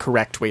actually the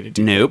correct way to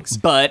do Nope. things.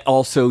 But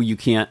also you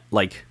can't,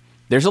 like,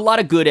 there's a lot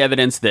of good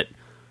evidence that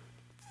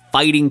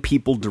fighting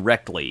people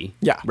directly,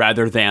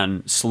 rather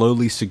than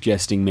slowly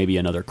suggesting maybe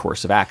another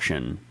course of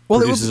action,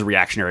 produces a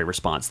reactionary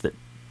response that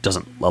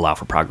doesn't allow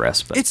for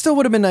progress. But it still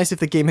would have been nice if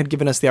the game had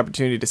given us the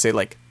opportunity to say,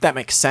 like, that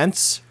makes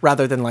sense,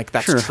 rather than, like,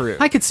 that's true.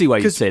 I could see why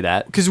you'd say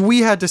that. Because we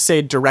had to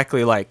say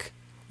directly, like,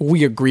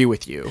 we agree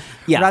with you.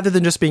 Yeah. Rather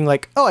than just being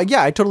like, oh,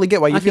 yeah, I totally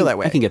get why you feel that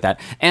way. I can get that.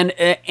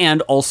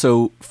 And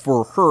also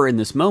for her in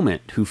this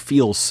moment who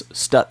feels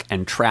stuck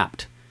and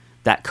trapped,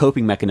 that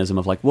coping mechanism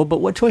of like, well,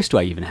 but what choice do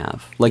I even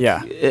have? Like,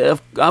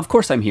 of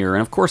course I'm here,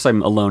 and of course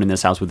I'm alone in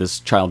this house with this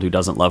child who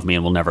doesn't love me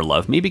and will never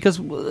love me, because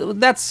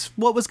that's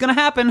what was going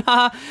to happen.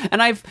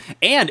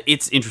 And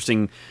it's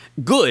interesting,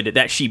 good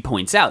that she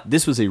points out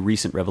this was a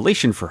recent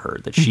revelation for her,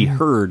 that she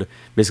heard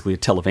basically a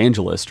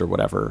televangelist or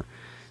whatever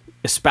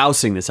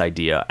espousing this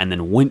idea, and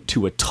then went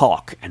to a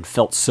talk and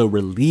felt so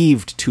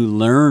relieved to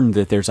learn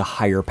that there's a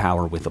higher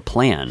power with a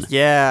plan.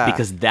 Yeah.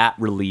 Because that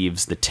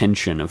relieves the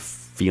tension of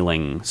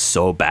feeling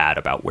so bad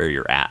about where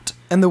you're at.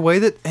 And the way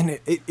that, and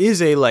it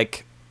is a,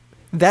 like,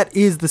 that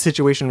is the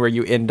situation where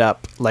you end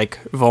up, like,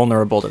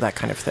 vulnerable to that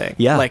kind of thing.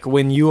 Yeah. Like,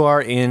 when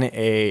you're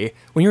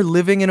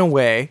living in a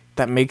way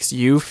that makes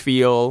you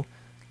feel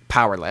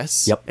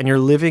powerless. Yep. And you're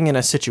living in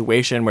a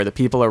situation where the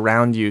people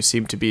around you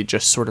seem to be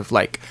just sort of,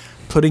 like,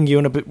 putting you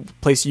in a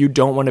place you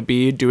don't want to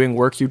be, doing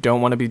work you don't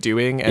want to be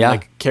doing, and,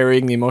 like,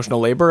 carrying the emotional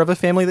labor of a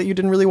family that you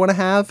didn't really want to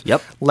have.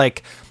 Yep.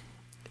 Like,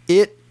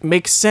 it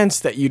makes sense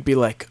that you'd be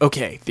like,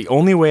 okay, the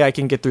only way I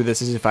can get through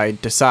this is if I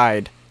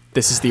decide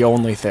this is the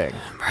only thing.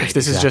 Right, If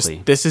this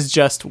exactly. this is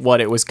just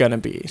what it was gonna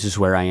be. This is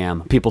where I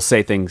am. People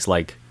say things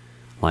like,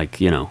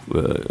 no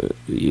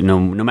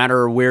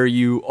matter where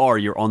you are,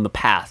 you're on the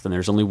path, and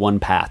there's only one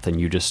path, and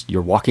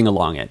you're walking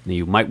along it. And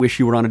you might wish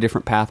you were on a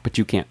different path, but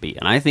you can't be.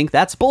 And I think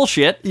that's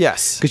bullshit.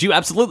 Yes. Because you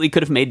absolutely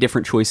could have made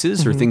different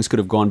choices, or things could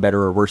have gone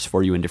better or worse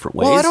for you in different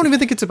ways. Well, I don't even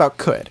think it's about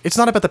could. It's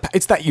not about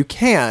it's that you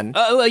can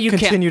you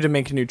continue to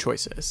make new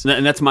choices.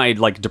 And that's my,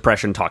 like,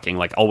 depression talking,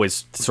 like,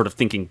 always sort of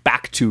thinking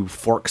back to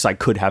forks I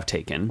could have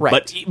taken.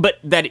 Right. But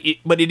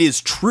it is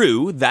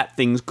true that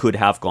things could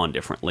have gone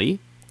differently.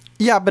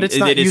 Yeah, but it's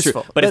not It is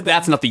useful. true. But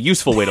that's not the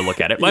useful way to look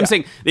at it. I'm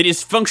saying it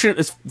is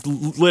it's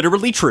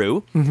literally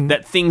true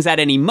that things at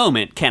any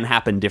moment can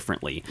happen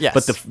differently. Yes.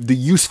 But the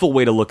useful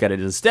way to look at it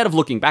is, instead of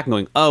looking back and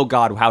going, oh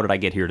God, how did I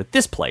get here to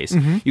this place?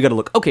 You got to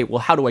look, okay, well,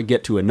 how do I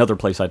get to another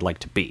place I'd like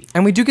to be?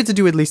 And we do get to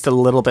do at least a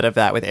little bit of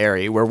that with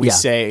Eri, where we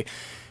say,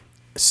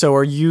 so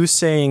are you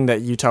saying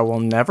that Utah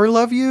will never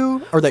love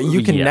you? Or that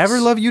you can Yes.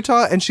 never love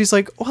Utah? And she's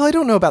like, well, I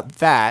don't know about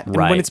that. And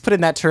Right. when it's put in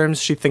that terms,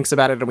 she thinks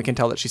about it, and we can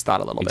tell that she's thought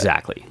a little bit.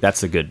 Exactly.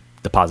 That's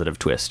the positive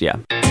twist, yeah.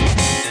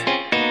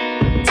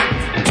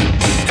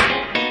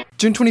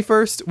 June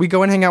 21st, we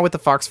go and hang out with the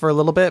Fox for a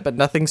little bit, but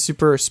nothing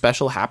super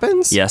special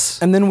happens.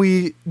 Yes. And then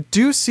we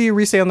do see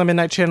Rise on the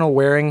Midnight Channel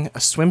wearing a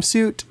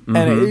swimsuit, and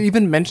it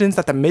even mentions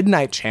that the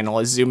Midnight Channel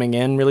is zooming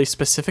in really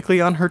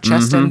specifically on her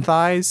chest and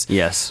thighs.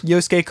 Yes.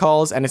 Yosuke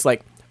calls, and it's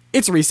like,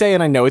 it's Rise,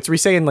 and I know it's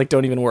Rise, and like,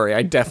 don't even worry.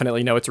 I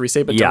definitely know it's Rise,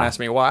 but Yeah. don't ask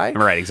me why.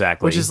 Right,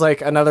 exactly. Which is like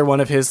another one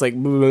of his like,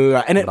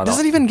 blah, and it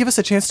doesn't even give us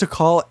a chance to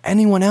call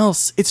anyone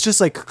else. It's just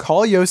like,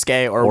 call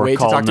Yosuke or wait to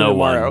call talk to him no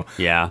tomorrow. one.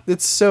 Yeah.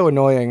 It's so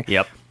annoying.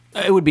 Yep.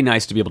 It would be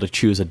nice to be able to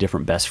choose a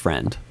different best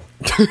friend.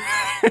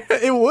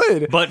 It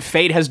would. But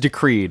fate has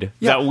decreed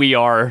Yeah. that we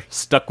are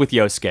stuck with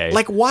Yosuke.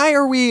 Like, why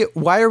are we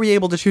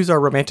able to choose our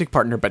romantic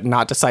partner but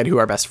not decide who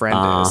our best friend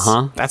is?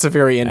 That's a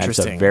very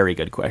interesting. That's a very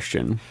good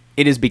question.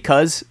 It is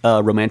because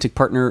a romantic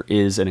partner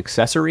is an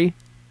accessory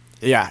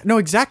yeah. No,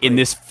 exactly. in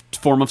this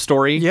form of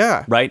story.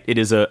 Yeah. Right? It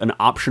is an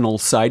optional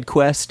side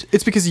quest.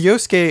 It's because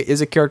Yosuke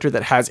is a character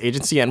that has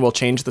agency and will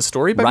change the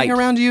story by being Right.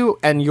 around you,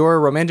 and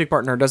your romantic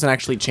partner doesn't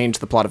actually change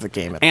the plot of the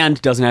game.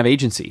 And doesn't have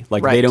agency.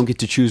 Like, Right. they don't get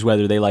to choose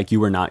whether they like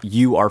you or not.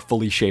 You are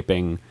fully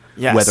shaping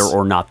Yes. whether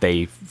or not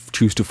they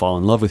choose to fall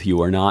in love with you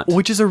or not.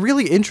 Which is a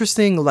really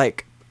interesting,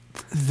 like,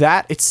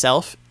 that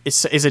itself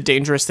is a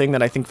dangerous thing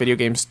that I think video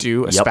games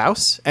do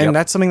espouse. And Yep.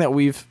 that's something that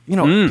we've,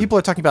 people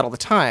are talking about all the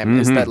time,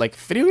 is that, like,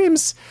 video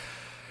games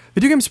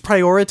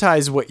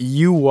prioritize what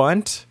you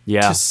want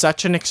Yeah. to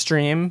such an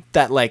extreme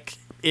that, like,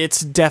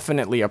 it's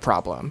definitely a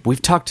problem.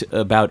 We've talked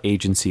about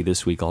agency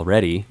this week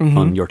already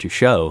on Your Two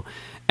Show,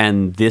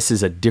 and this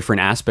is a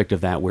different aspect of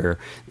that where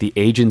the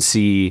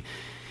agency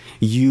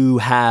you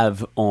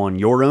have on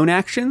your own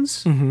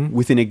actions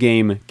within a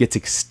game gets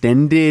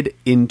extended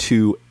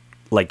into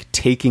like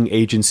taking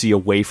agency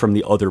away from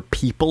the other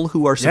people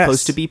who are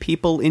supposed Yes. to be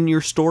people in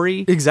your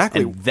story.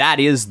 Exactly. And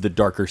that is the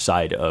darker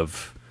side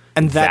of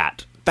And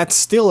that. that's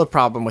still a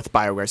problem with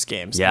BioWare's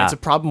games. Yeah. And it's a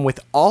problem with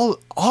all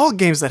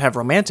games that have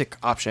romantic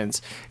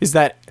options, is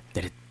that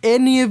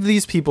any of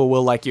these people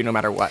will like you no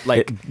matter what.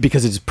 Like,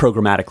 Because it's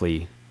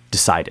programmatically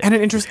decided. and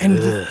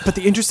but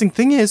the interesting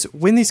thing is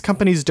when these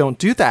companies don't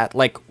do that,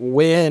 like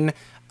when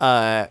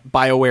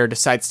BioWare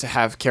decides to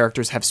have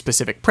characters have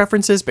specific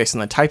preferences based on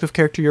the type of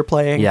character you're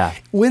playing, Yeah.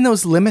 when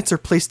those limits are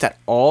placed at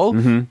all,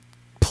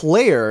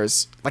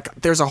 players, like,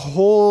 there's a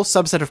whole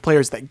subset of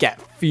players that get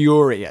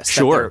furious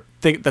Sure.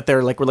 that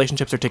their like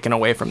relationships are taken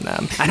away from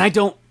them. And I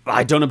don't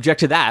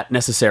object to that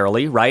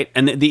necessarily, right?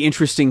 And the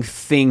interesting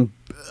thing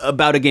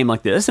about a game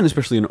like this, and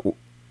especially an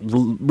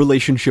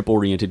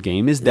relationship-oriented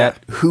game, is that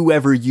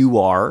whoever you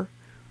are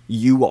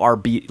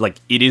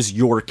it is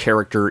your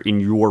character in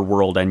your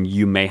world, and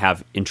you may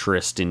have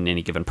interest in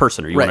any given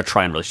person, or you want to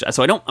try and relationship.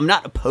 So I'm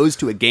not opposed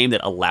to a game that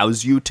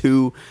allows you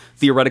to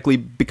theoretically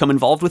become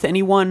involved with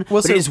anyone.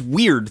 Well, but so- it is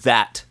weird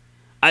that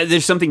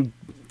there's something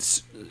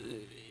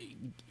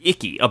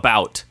icky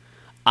about.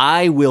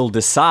 I will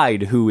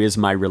decide who is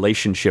my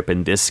relationship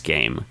in this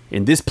game,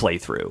 in this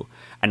playthrough,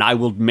 and I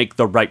will make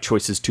the right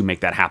choices to make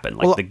that happen.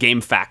 Like the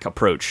game FAQ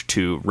approach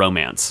to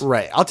romance.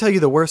 Right. I'll tell you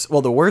the worst.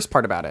 Well, the worst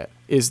part about it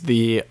is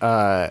the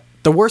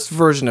worst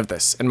version of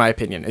this, in my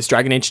opinion, is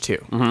Dragon Age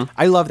 2.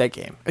 I love that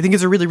game. I think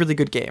it's a really, really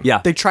good game.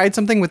 Yeah. They tried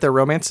something with their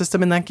romance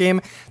system in that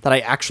game that I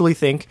actually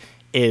think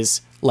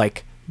is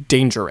like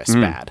dangerous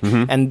bad.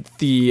 And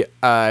the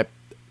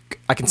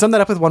I can sum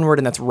that up with one word,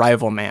 and that's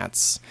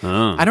rivalmance.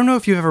 I don't know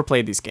if you've ever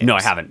played these games. No,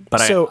 I haven't.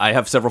 But I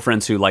have several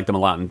friends who like them a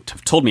lot and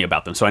have told me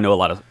about them, so I know a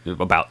lot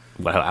about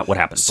what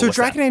happens. So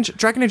Dragon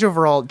Age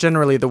overall,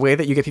 generally, the way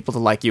that you get people to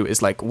like you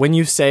is like when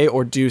you say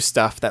or do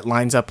stuff that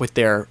lines up with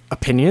their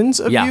opinions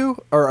of you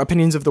or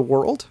opinions of the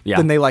world,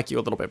 then they like you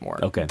a little bit more.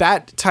 Okay.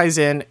 That ties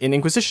in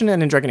Inquisition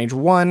and in Dragon Age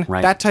 1.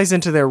 Right. That ties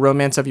into their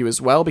romance of you as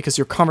well, because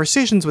your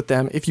conversations with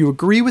them, if you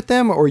agree with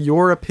them or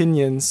your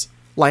opinions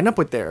line up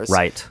with theirs,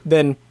 Right.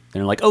 then...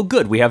 they're like, oh,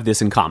 good, we have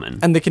this in common.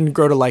 and they can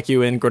grow to like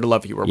you and grow to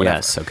love you or whatever.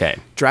 Yes, okay.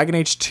 Dragon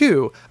Age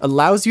 2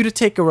 allows you to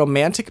take a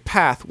romantic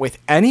path with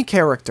any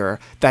character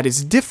that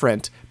is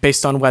different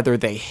based on whether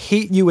they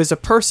hate you as a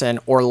person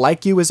or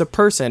like you as a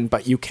person,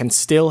 but you can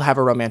still have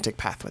a romantic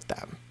path with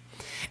them.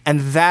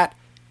 And that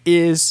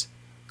is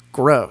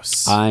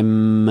gross.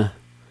 I'm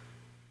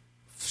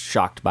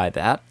shocked by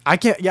that. I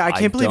can't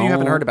believe you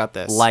haven't heard about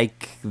this.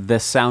 Like the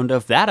sound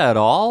of that at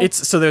all.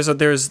 It's so there's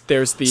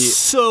the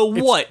So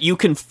what? You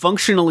can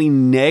functionally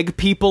neg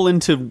people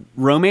into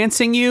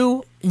romancing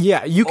you?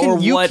 yeah, you Or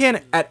what-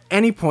 can at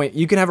any point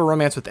you can have a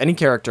romance with any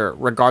character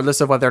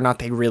regardless of whether or not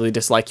they really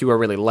dislike you or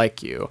really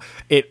like you.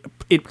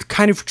 It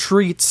kind of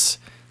treats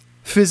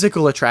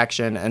physical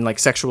attraction and like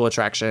sexual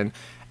attraction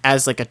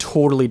as like a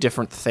totally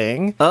different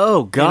thing.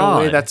 Oh In a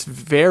god. way that's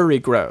very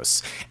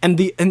gross. And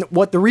the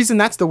reason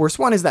that's the worst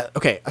one is that,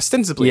 okay,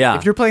 ostensibly, Yeah.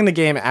 if you're playing the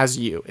game as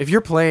you, if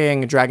you're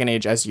playing Dragon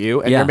Age as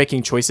you, and Yeah. you're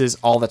making choices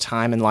all the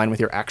time in line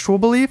with your actual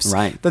beliefs,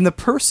 Right. then the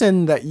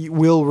person that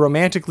will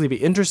romantically be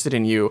interested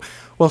in you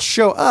will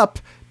show up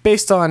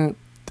based on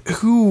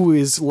who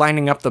is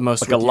lining up the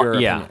most with your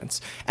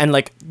opinions. And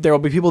like there will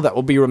be people that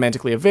will be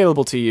romantically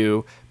available to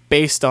you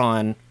based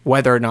on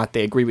whether or not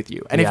they agree with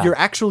you. And Yeah. if you're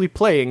actually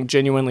playing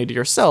genuinely to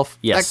yourself,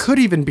 Yes. that could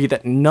even be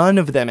that none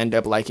of them end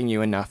up liking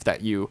you enough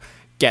that you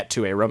get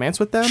to a romance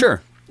with them.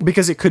 Sure.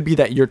 Because it could be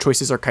that your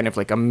choices are kind of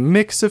like a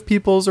mix of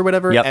people's or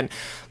whatever. Yep. And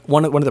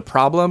one of the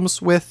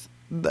problems with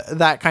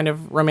that kind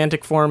of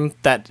romantic form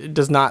that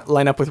does not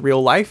line up with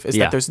real life is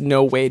Yeah. that there's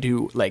no way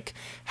to like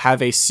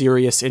have a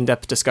serious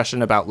in-depth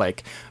discussion about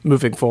like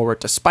moving forward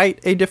despite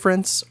a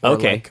difference or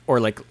Okay.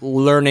 like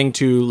learning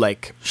to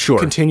like Sure.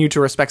 continue to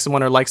respect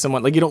someone or like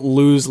someone. Like you don't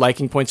lose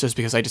liking points just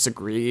because I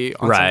disagree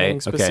on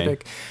Right, something okay.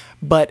 specific.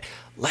 But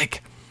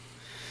like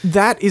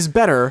that is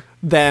better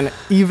than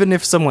even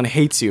if someone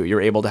hates you,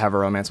 you're able to have a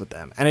romance with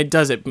them. And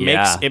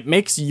Yeah. it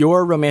makes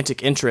your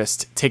romantic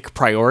interest take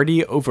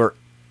priority over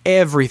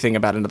everything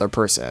about another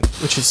person,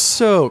 which is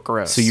so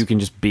gross. So you can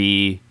just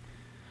be.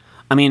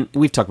 I mean,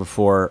 we've talked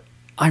before.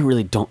 I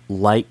really don't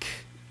like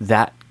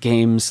that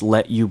games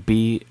let you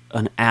be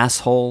an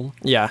asshole.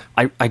 Yeah.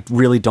 I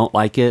really don't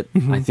like it.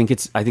 I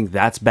think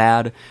that's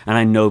bad, and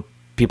I know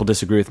people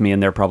disagree with me,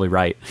 and they're probably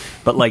right.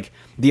 But like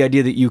the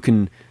idea that you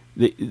can,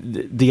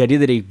 the idea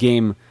that a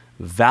game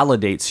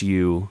validates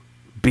you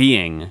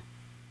being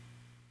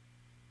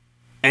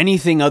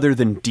anything other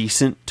than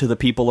decent to the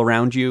people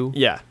around you,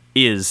 Yeah.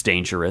 is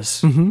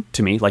dangerous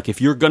to me. Like if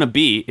you're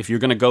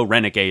gonna go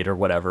renegade or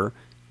whatever,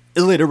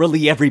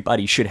 literally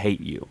everybody should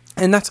hate you.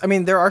 And that's, I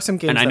mean, there are some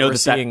games And I that know we're that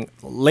seeing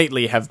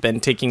lately have been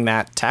taking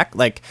that tack.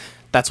 Like,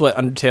 that's what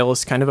Undertale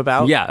is kind of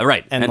about. Yeah,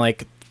 right. And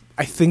like,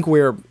 I think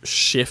we're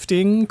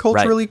shifting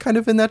culturally kind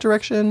of in that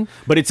direction.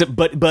 But it's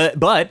but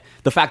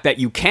the fact that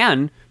you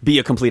can be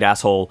a complete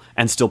asshole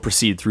and still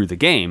proceed through the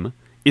game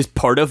is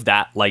part of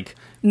that. Like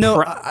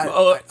No,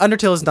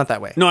 Undertale is not that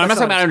way. no, I'm not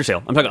That's talking about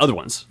Undertale. I'm talking other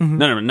ones.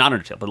 No, not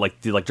Undertale, but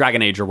like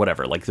Dragon Age or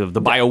whatever. Like the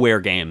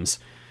BioWare games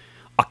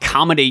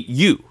accommodate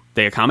you.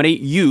 They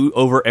accommodate you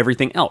over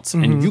everything else,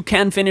 and you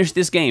can finish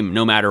this game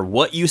no matter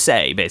what you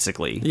say.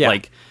 Basically, Yeah.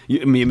 Like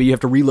maybe you have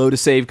to reload a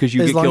save because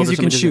you As get long killed. as or you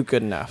can something. shoot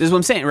good enough. This is what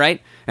I'm saying,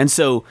 right? And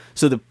so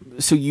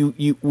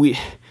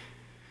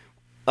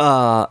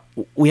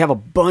we have a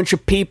bunch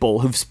of people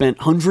who've spent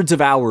hundreds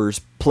of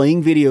hours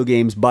playing video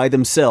games by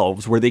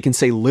themselves where they can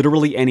say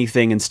literally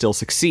anything and still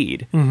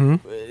succeed.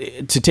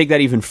 To take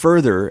that even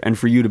further and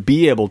for you to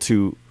be able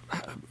to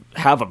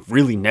have a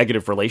really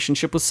negative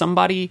relationship with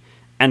somebody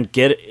and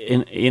get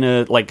in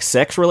a like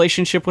sex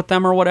relationship with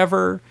them or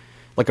whatever,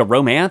 like a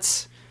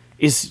romance,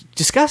 is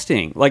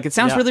disgusting. Like it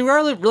sounds Yeah.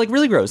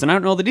 really gross. And I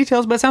don't know all the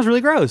details, but it sounds really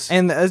gross.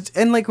 And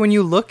like when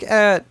you look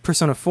at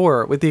Persona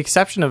 4, with the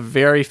exception of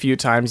very few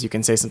times you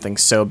can say something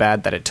so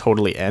bad that it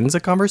totally ends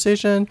a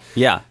conversation,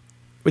 yeah.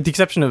 with the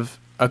exception of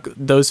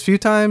those few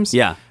times,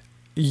 Yeah.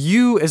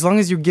 you, as long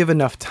as you give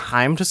enough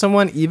time to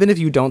someone, even if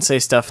you don't say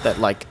stuff that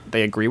like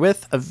they agree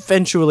with,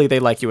 eventually they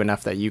like you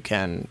enough that you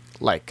can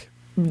like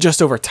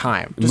just over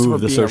time just Move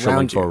over the being social around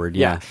link you. forward,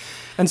 yeah.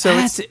 And so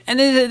it's,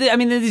 I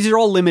mean, these are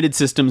all limited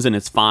systems, and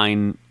it's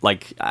fine.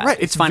 Like, Right,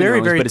 it's fine in very, their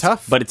own very ways,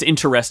 tough. But it's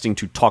interesting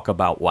to talk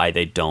about why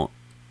they don't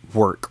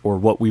work, or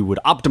what we would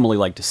optimally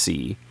like to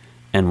see,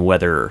 and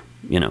whether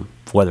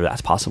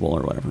that's possible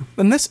or whatever.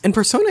 and this in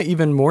Persona,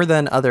 even more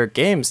than other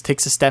games,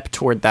 takes a step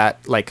toward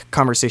that like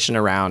conversation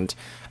around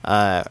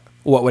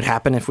what would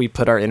happen if we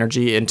put our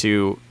energy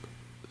into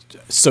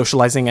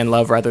socializing and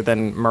love rather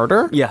than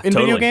murder Yeah, in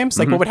video totally. games.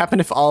 Like what would happen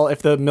if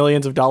the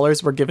millions of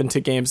dollars were given to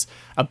games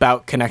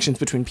about connections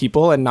between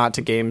people and not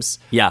to games.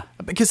 Yeah.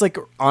 Because like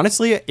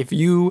honestly, if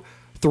you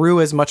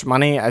threw as much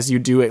money as you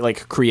do at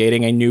like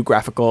creating a new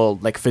graphical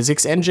like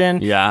physics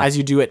engine, Yeah. as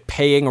you do at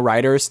paying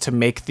writers to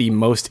make the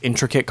most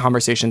intricate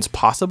conversations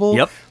possible,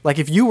 Yep. like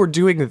if you were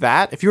doing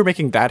that, if you were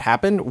making that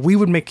happen, we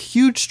would make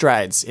huge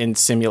strides in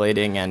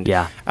simulating and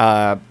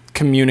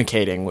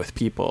communicating with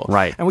people.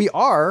 Right. And we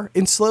are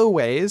in slow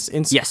ways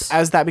Yes.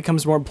 as that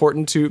becomes more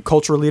important to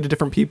culturally to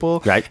different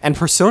people. Right. And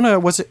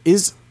Persona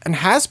is and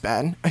has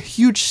been a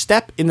huge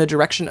step in the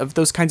direction of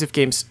those kinds of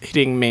games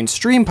hitting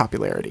mainstream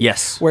popularity.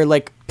 Yes. Where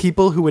like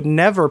people who would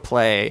never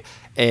play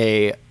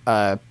a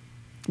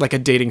like a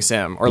dating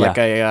sim or like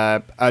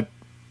a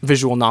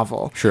visual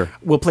novel Sure.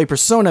 will play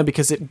Persona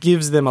because it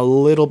gives them a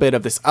little bit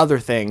of this other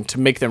thing to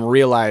make them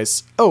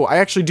realize, oh, I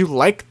actually do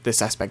like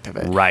this aspect of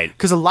it. Right.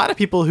 Because a lot of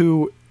people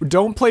who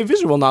don't play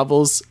visual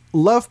novels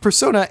love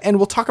Persona and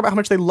will talk about how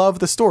much they love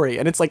the story.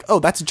 And it's like, oh,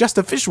 that's just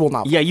a visual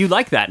novel. Yeah, you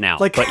like that now.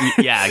 Like, But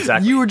yeah,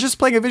 exactly. You were just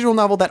playing a visual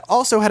novel that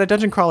also had a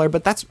dungeon crawler,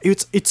 but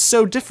it's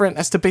so different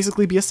as to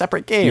basically be a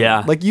separate game.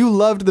 Yeah. Like you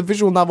loved the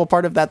visual novel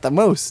part of that the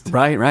most.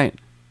 Right.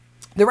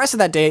 The rest of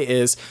that day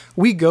is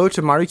we go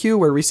to Marikyu,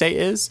 where Rise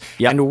is,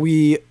 Yep. and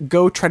we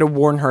go try to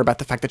warn her about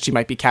the fact that she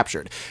might be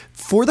captured.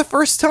 For the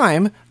first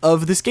time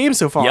of this game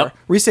so far, Yep.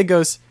 Rise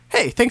goes,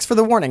 hey, thanks for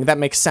the warning. That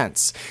makes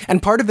sense.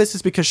 And part of this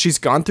is because she's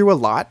gone through a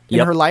lot in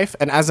Yep. her life,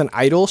 and as an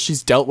idol,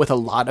 she's dealt with a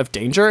lot of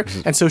danger,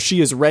 and so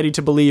she is ready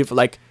to believe,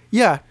 like,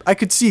 yeah, I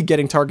could see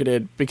getting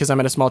targeted because I'm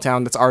in a small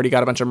town that's already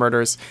got a bunch of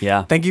murders.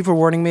 Yeah. Thank you for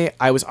warning me.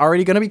 I was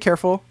already going to be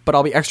careful, but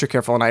I'll be extra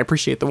careful, and I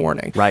appreciate the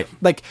warning. Right.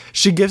 Like,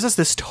 she gives us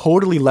this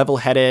totally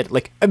level-headed,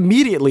 like,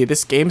 immediately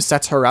this game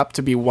sets her up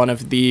to be one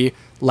of the,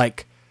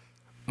 like,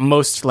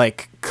 most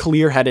like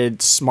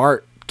clear-headed,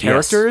 smart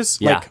characters.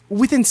 Yeah. Like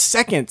within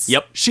seconds.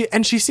 Yep. She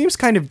seems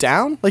kind of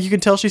down. Like you can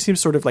tell she seems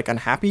sort of like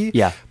unhappy.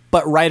 Yeah.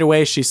 But right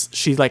away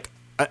she like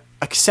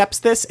accepts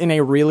this in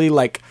a really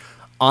like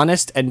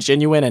honest and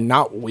genuine and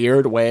not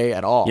weird way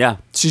at all. Yeah.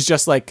 She's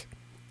just like,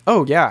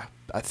 oh yeah,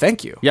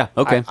 thank you. Yeah,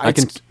 okay. I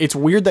can- It's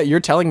weird that you're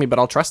telling me, but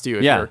I'll trust you.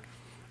 If Yeah. you're,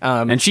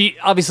 And she,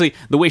 obviously,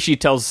 the way she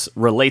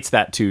relates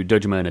that to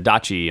Dojima and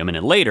Adachi a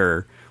minute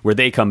later, where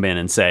they come in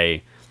and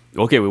say,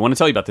 okay, we want to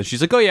tell you about this.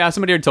 She's like, oh yeah,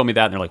 somebody already told me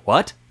that. And they're like,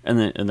 what? And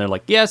they're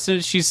like, yes,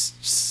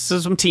 so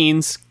some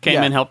teens came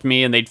Yeah. and helped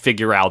me, and they'd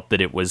figure out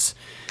that it was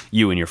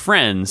you and your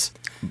friends.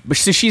 But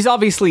she's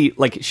obviously,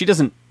 like, she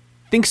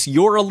thinks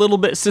you're a little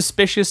bit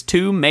suspicious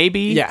too, maybe.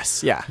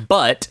 Yes, yeah.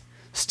 But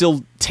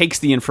still takes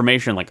the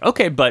information like,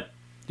 okay, but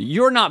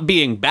you're not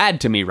being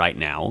bad to me right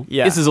now.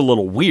 Yeah. This is a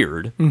little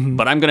weird,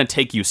 but I'm going to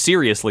take you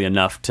seriously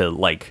enough to,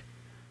 like,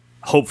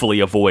 hopefully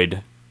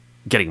avoid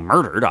getting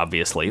murdered,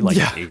 obviously. Like,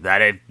 Yeah.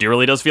 that it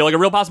really does feel like a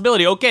real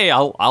possibility. Okay,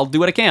 I'll do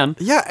what I can.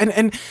 Yeah,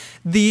 and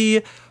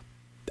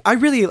I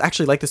really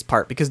actually like this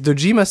part because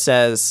Dojima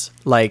says,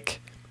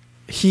 like,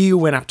 Dojima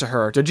went up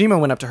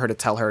to her to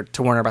tell her,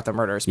 to warn her about the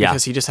murders Yeah.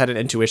 because he just had an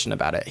intuition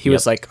about it. He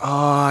was like, oh,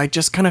 I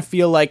just kind of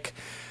feel like,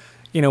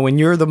 when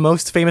you're the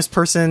most famous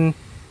person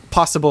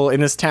possible in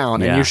this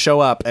town and Yeah. you show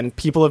up and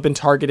people have been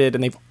targeted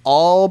and they've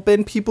all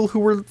been people who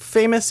were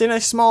famous in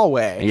a small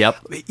way. Yep.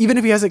 Even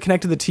if he hasn't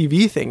connected the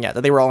TV thing yet,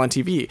 that they were all on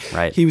TV.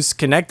 Right. He was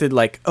connected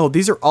like, oh,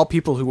 these are all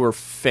people who were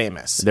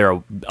famous.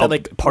 They're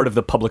like, part of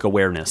the public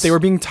awareness. They were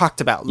being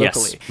talked about Yes.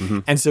 locally. Mm-hmm.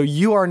 And so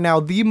you are now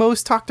the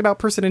most talked about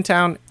person in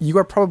town. You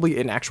are probably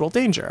in actual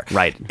danger.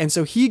 Right. And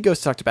so he goes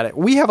to talk about it.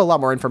 We have a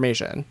lot more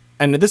information.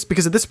 And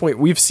because at this point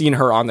we've seen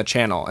her on the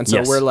channel. And so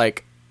Yes. we're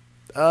like,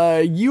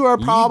 you are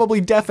probably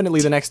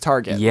definitely the next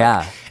target.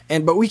 Yeah.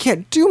 But we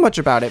can't do much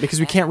about it because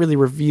we can't really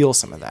reveal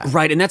some of that.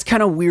 Right, and that's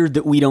kind of weird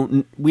that we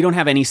don't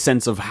have any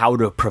sense of how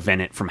to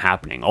prevent it from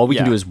happening. All we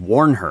can Yeah. do is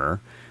warn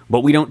her, but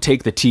we don't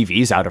take the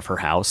TVs out of her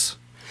house.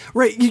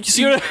 Right. You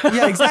see,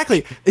 yeah,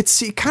 exactly. It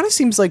kind of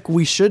seems like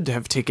we should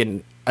have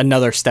taken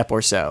another step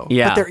or so.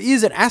 Yeah. But there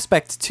is an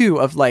aspect,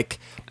 too, of like,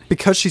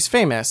 because she's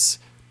famous,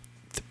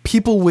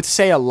 people would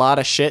say a lot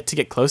of shit to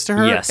get close to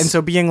her. Yes. And so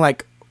being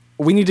like,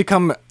 we need to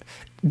come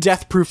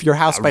death-proof your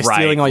house by Right,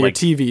 stealing all your like-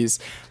 TVs.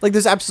 Like,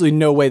 there's absolutely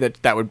no way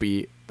that would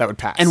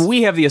pass. And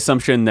we have the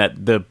assumption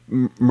that the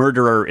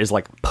murderer is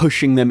like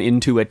pushing them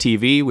into a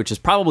TV, which is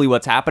probably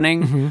what's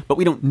happening, but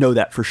we don't know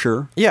that for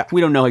sure. Yeah.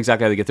 We don't know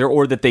exactly how they get there,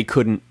 or that they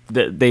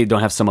don't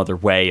have some other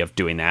way of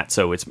doing that.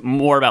 So it's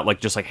more about like,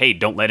 just like, hey,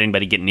 don't let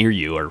anybody get near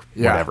you or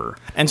Yeah. whatever.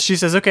 And she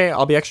says, okay,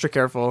 I'll be extra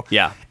careful.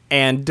 Yeah.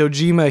 And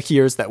Dojima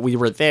hears that we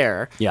were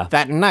there. Yeah.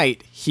 That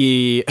night,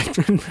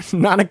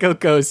 Nanako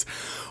goes,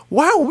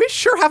 wow, we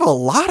sure have a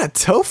lot of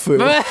tofu.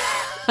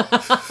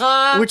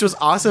 Which was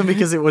awesome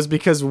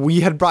because we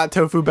had brought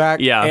tofu back.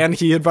 Yeah. And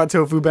he had brought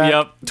tofu back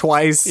Yep.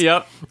 twice.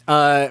 Yep.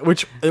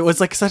 Which it was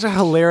like such a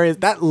hilarious,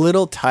 that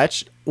little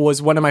touch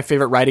was one of my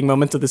favorite writing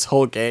moments of this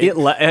whole game.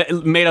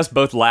 It made us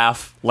both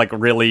laugh like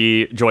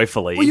really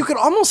joyfully. Well, you could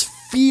almost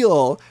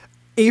feel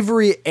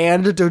Avery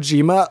and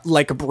Dojima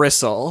like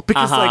bristle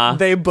because like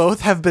they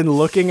both have been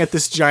looking at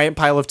this giant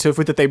pile of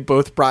tofu that they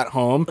both brought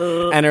home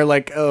and are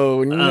like,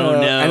 oh no.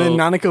 no. And then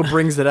Nanako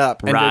brings it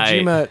up and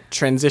Right. Dojima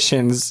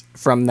transitions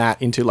from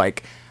that into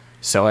like,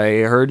 so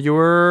I heard you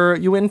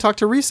went and talked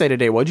to Risei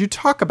today. What'd you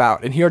talk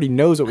about? And he already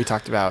knows what we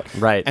talked about.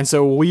 Right. And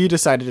so we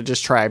decided to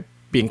just try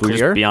being just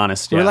clear. be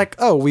honest, We're yeah. like,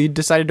 oh, we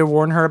decided to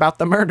warn her about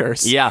the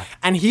murders. Yeah.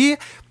 And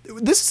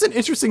this is an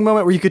interesting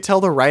moment where you could tell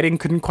the writing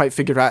couldn't quite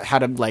figure out how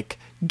to like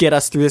get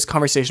us through this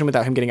conversation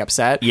without him getting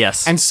upset.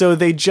 Yes. And so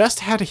they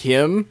just had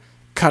him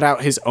cut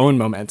out his own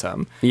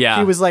momentum. Yeah.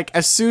 He was like,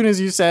 as soon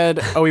as you said,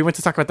 oh, we went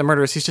to talk about the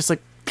murders, he's just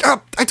like,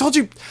 I told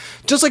you,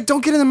 just like,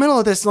 don't get in the middle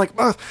of this. And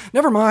like,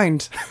 never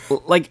mind.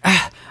 like,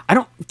 I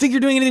don't think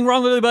you're doing anything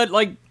wrong with it, but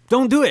like,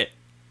 don't do it.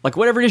 Like,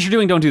 whatever it is you're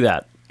doing, don't do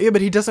that. Yeah,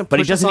 but he doesn't. But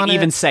he push us doesn't on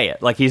even it. say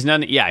it. Like, he's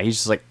none. Yeah, he's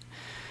just like,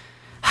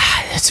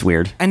 it's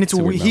weird. And it's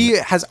a weird he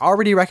moment. has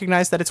already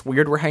recognized that it's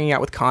weird we're hanging out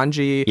with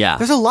Kanji. Yeah.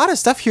 There's a lot of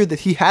stuff here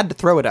that he had to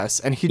throw at us,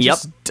 and he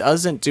just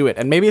doesn't do it.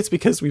 And maybe it's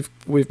because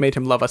we've made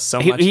him love us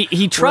so much. He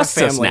We're a trusts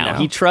us family now.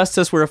 He trusts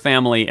us. We're a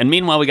family. And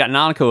meanwhile, we got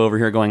Nanako over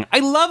here going, I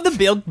love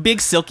the big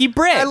silky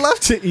brick. I love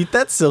to eat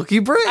that silky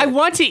bread. I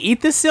want to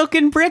eat the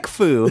silken brick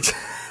food.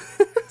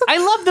 I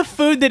love the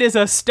food that is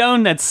a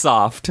stone that's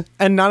soft.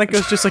 And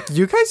Nanako's just like,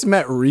 you guys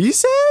met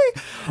Risei?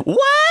 What?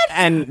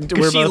 And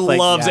we're She both like,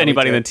 loves yeah, we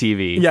anybody on the did.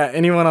 TV. Yeah,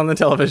 anyone on the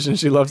television,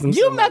 she loves them so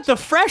You much. met the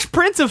Fresh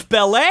Prince of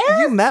Bel-Air?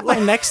 You met my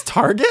next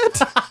target?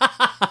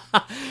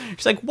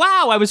 She's like,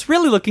 wow, I was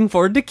really looking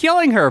forward to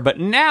killing her, but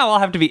now I'll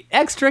have to be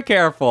extra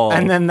careful.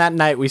 And then that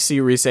night we see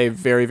Risei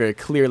very, very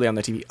clearly on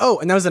the TV. Oh,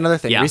 and that was another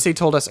thing. Yeah. Risei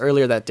told us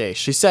earlier that day.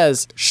 She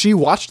says she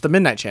watched the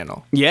Midnight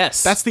Channel.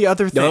 yes. That's the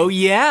other thing. Oh,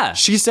 yeah.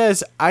 She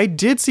says, I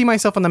did see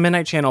myself on the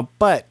Midnight Channel,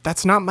 but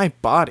that's not my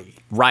body.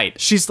 Right.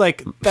 She's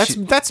like,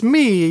 that's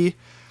me,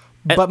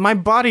 but my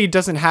body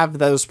doesn't have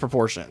those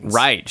proportions.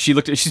 Right. She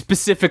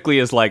specifically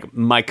is like,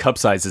 my cup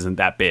size isn't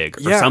that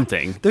big or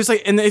something. There's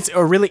like, and it's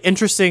a really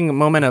interesting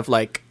moment of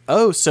like,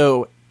 oh,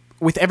 so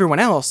with everyone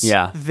else,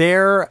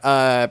 their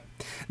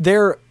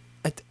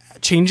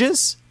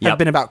changes have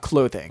been about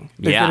clothing.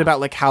 They've been about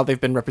like how they've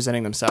been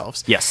representing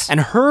themselves. Yes. And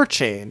her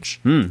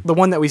change, the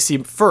one that we see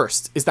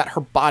first, is that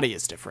her body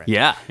is different.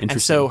 Yeah, interesting.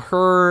 And so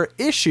her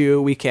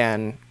issue, we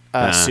can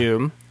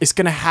assume, is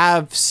going to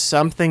have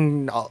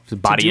something to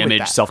body do with image,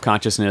 that.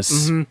 self-consciousness,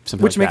 something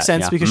Which like makes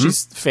that. sense because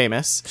she's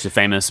famous. She's a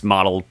famous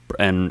model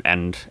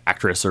and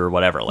actress or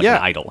whatever, like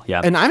an idol.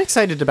 Yeah. And I'm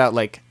excited about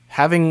like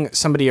having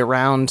somebody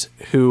around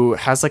who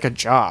has like a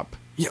job.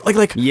 Yeah,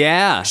 like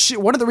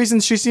one of the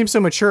reasons she seems so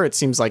mature, it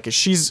seems like, is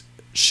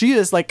she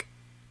is like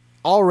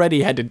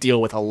already had to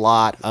deal with a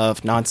lot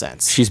of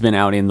nonsense. She's been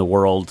out in the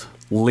world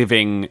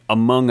living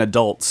among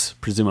adults,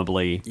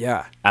 presumably,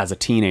 as a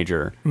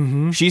teenager.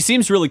 She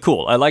seems really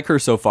cool. I like her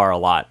so far a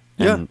lot,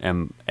 and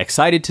am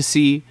excited to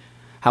see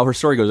how her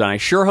story goes on. I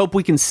sure hope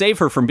we can save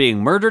her from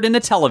being murdered in the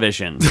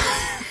television.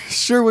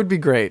 Sure would be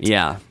great.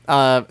 Yeah.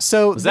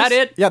 So is that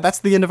it? Yeah, that's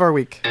the end of our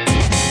week.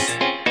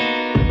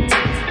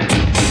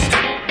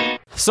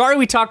 Sorry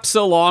we talked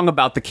so long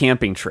about the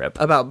camping trip.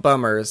 About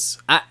bummers.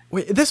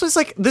 Wait, this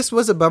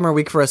was a bummer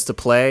week for us to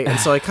play, and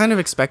so I kind of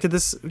expected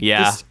this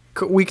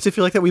week to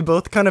feel like that we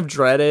both kind of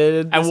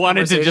dreaded this I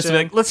wanted to just be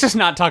like, let's just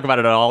not talk about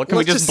it at all. Can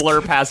we just blur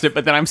past it?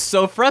 But then I'm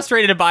so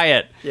frustrated by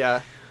it.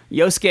 Yeah.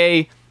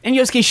 Yosuke's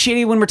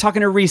shitty when we're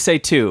talking to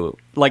Risei too.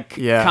 Like,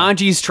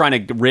 Kanji's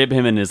trying to rib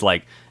him and is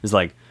like,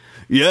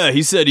 yeah,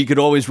 he said he could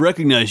always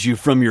recognize you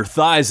from your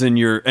thighs and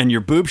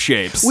your boob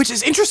shapes. Which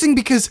is interesting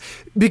because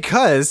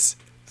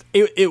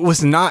it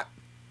was not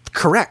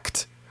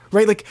correct,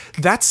 right? Like,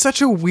 that's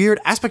such a weird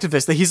aspect of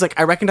this, that he's like,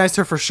 I recognized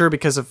her for sure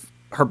because of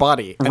her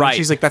body. And then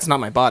she's like, that's not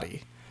my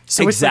body.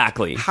 So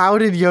exactly. It's like, how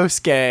did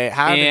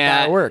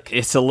that work?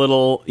 It's a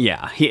little,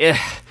 the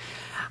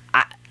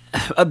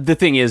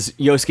thing is,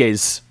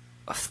 Yosuke's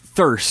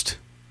thirst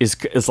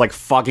is like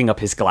fogging up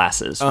his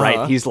glasses,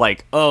 right? He's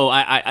like, oh,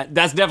 I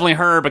that's definitely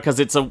her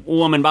because it's a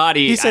woman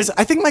body. He says,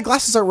 I think my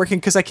glasses aren't working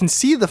because I can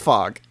see the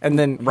fog. And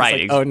then he's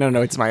like, oh,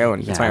 no, it's my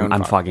own. It's my own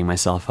I'm fog. fogging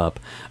myself up.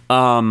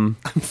 I'm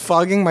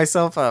fogging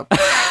myself up.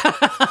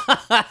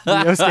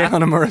 Yosuke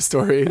Hanamura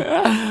story.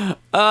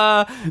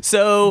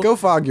 So go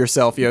fog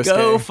yourself, Yosuke.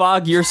 Go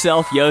fog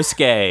yourself,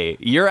 Yosuke.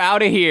 You're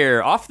out of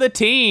here. Off the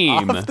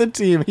team. Off the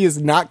team. He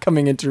is not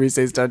coming into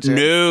Risei's dungeon.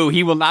 No,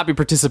 he will not be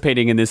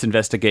participating in this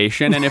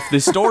investigation. And if the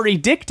story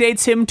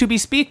dictates him to be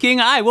speaking,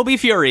 I will be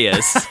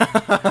furious.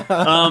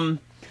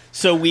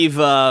 So we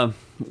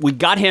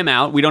got him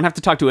out. We don't have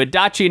to talk to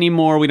Adachi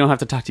anymore. We don't have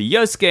to talk to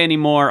Yosuke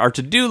anymore. Our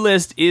to-do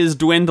list is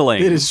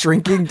dwindling. It is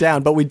shrinking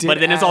down, but we did. But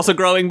then it's also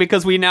growing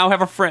because we now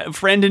have a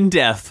friend in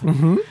death.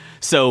 Mm-hmm.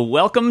 So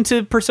welcome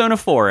to Persona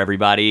 4,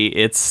 everybody.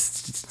 It's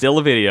still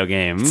a video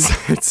game.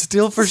 It's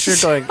still for sure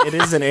going. It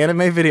is an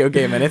anime video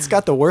game, and it's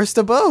got the worst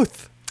of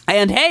both.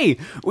 And hey,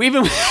 we've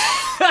been...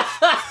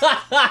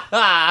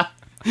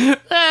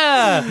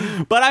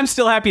 but I'm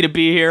still happy to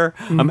be here.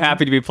 I'm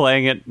happy to be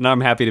playing it, and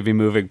I'm happy to be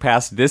moving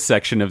past this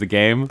section of the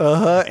game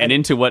and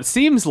into what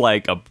seems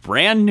like a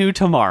brand new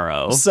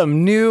tomorrow.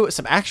 Some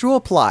actual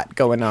plot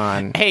going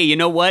on. Hey, you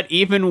know what?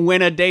 Even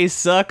when a day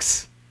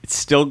sucks, it's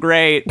still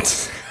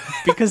great.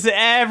 Because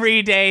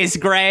every day's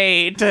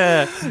great.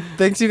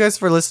 Thanks you guys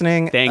for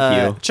listening. Thank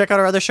you. Check out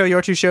our other show,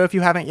 Your Two Show, if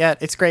you haven't yet.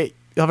 It's great.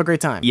 You'll have a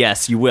great time.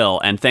 Yes, you will.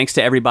 And thanks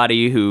to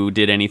everybody who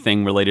did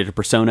anything related to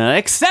Persona,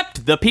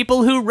 except the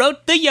people who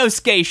wrote the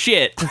Yosuke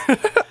shit.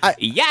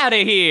 Outta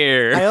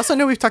here. I also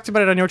know we've talked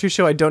about it on Your Two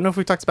Show. I don't know if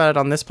we've talked about it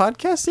on this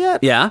podcast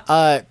yet.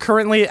 Yeah.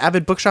 Currently,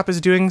 Avid Bookshop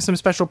is doing some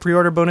special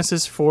pre-order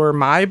bonuses for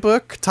my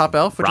book, Top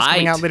Elf, which is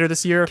coming out later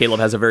this year. Caleb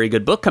has a very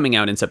good book coming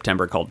out in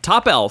September called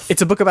Top Elf.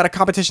 It's a book about a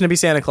competition to be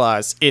Santa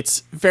Claus.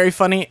 It's very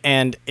funny,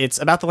 and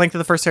it's about the length of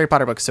the first Harry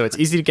Potter book, so it's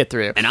easy to get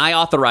through. And I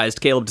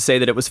authorized Caleb to say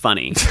that it was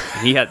funny.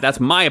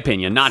 That's my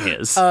opinion, not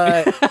his.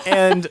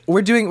 And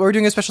we're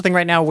doing a special thing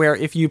right now where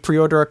if you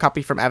pre-order a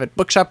copy from Avid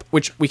Bookshop,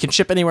 which we can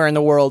ship anywhere in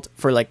the world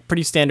for like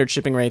pretty standard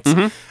shipping rates,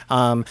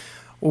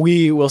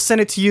 we will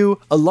send it to you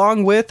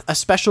along with a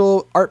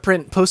special art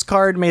print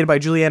postcard made by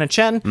Juliana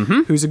Chen,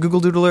 who's a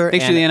Google Doodler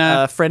and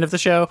Juliana. A friend of the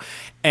show.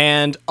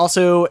 And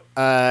also,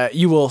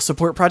 you will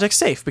support Project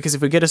Safe, because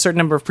if we get a certain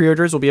number of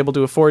pre-orders, we'll be able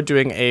to afford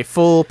doing a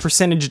full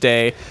percentage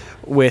day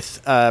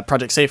with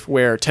Project Safe,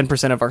 where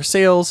 10% of our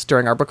sales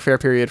during our book fair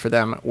period for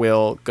them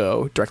will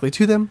go directly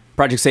to them.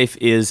 Project Safe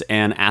is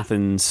an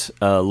Athens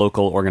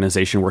local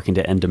organization working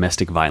to end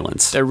domestic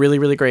violence. They're really,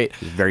 really great.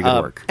 Very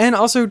good work. And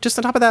also, just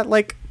on top of that,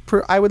 like,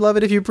 I would love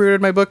it if you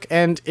pre-ordered my book,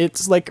 and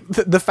it's like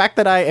the fact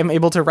that I am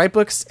able to write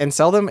books and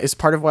sell them is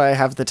part of why I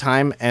have the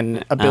time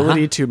and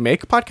ability to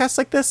make podcasts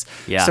like this.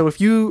 Yeah. So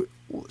if you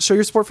show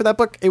your support for that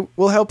book, it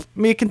will help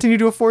me continue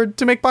to afford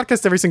to make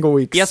podcasts every single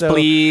week. Yes,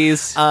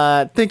 please.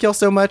 Thank you all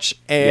so much.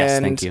 And yes,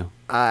 thank you.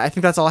 I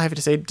think that's all I have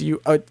to say.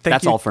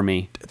 That's all for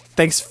me.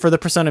 Thanks for the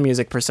Persona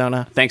music,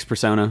 Persona. Thanks,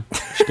 Persona.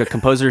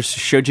 Composer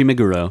Shoji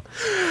Meguro.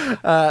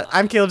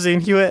 I'm Caleb Zane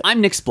Hewitt.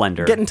 I'm Nick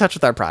Splendor. Get in touch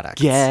with our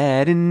products.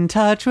 Get in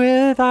touch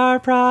with our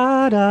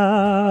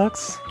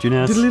products.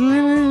 Juness.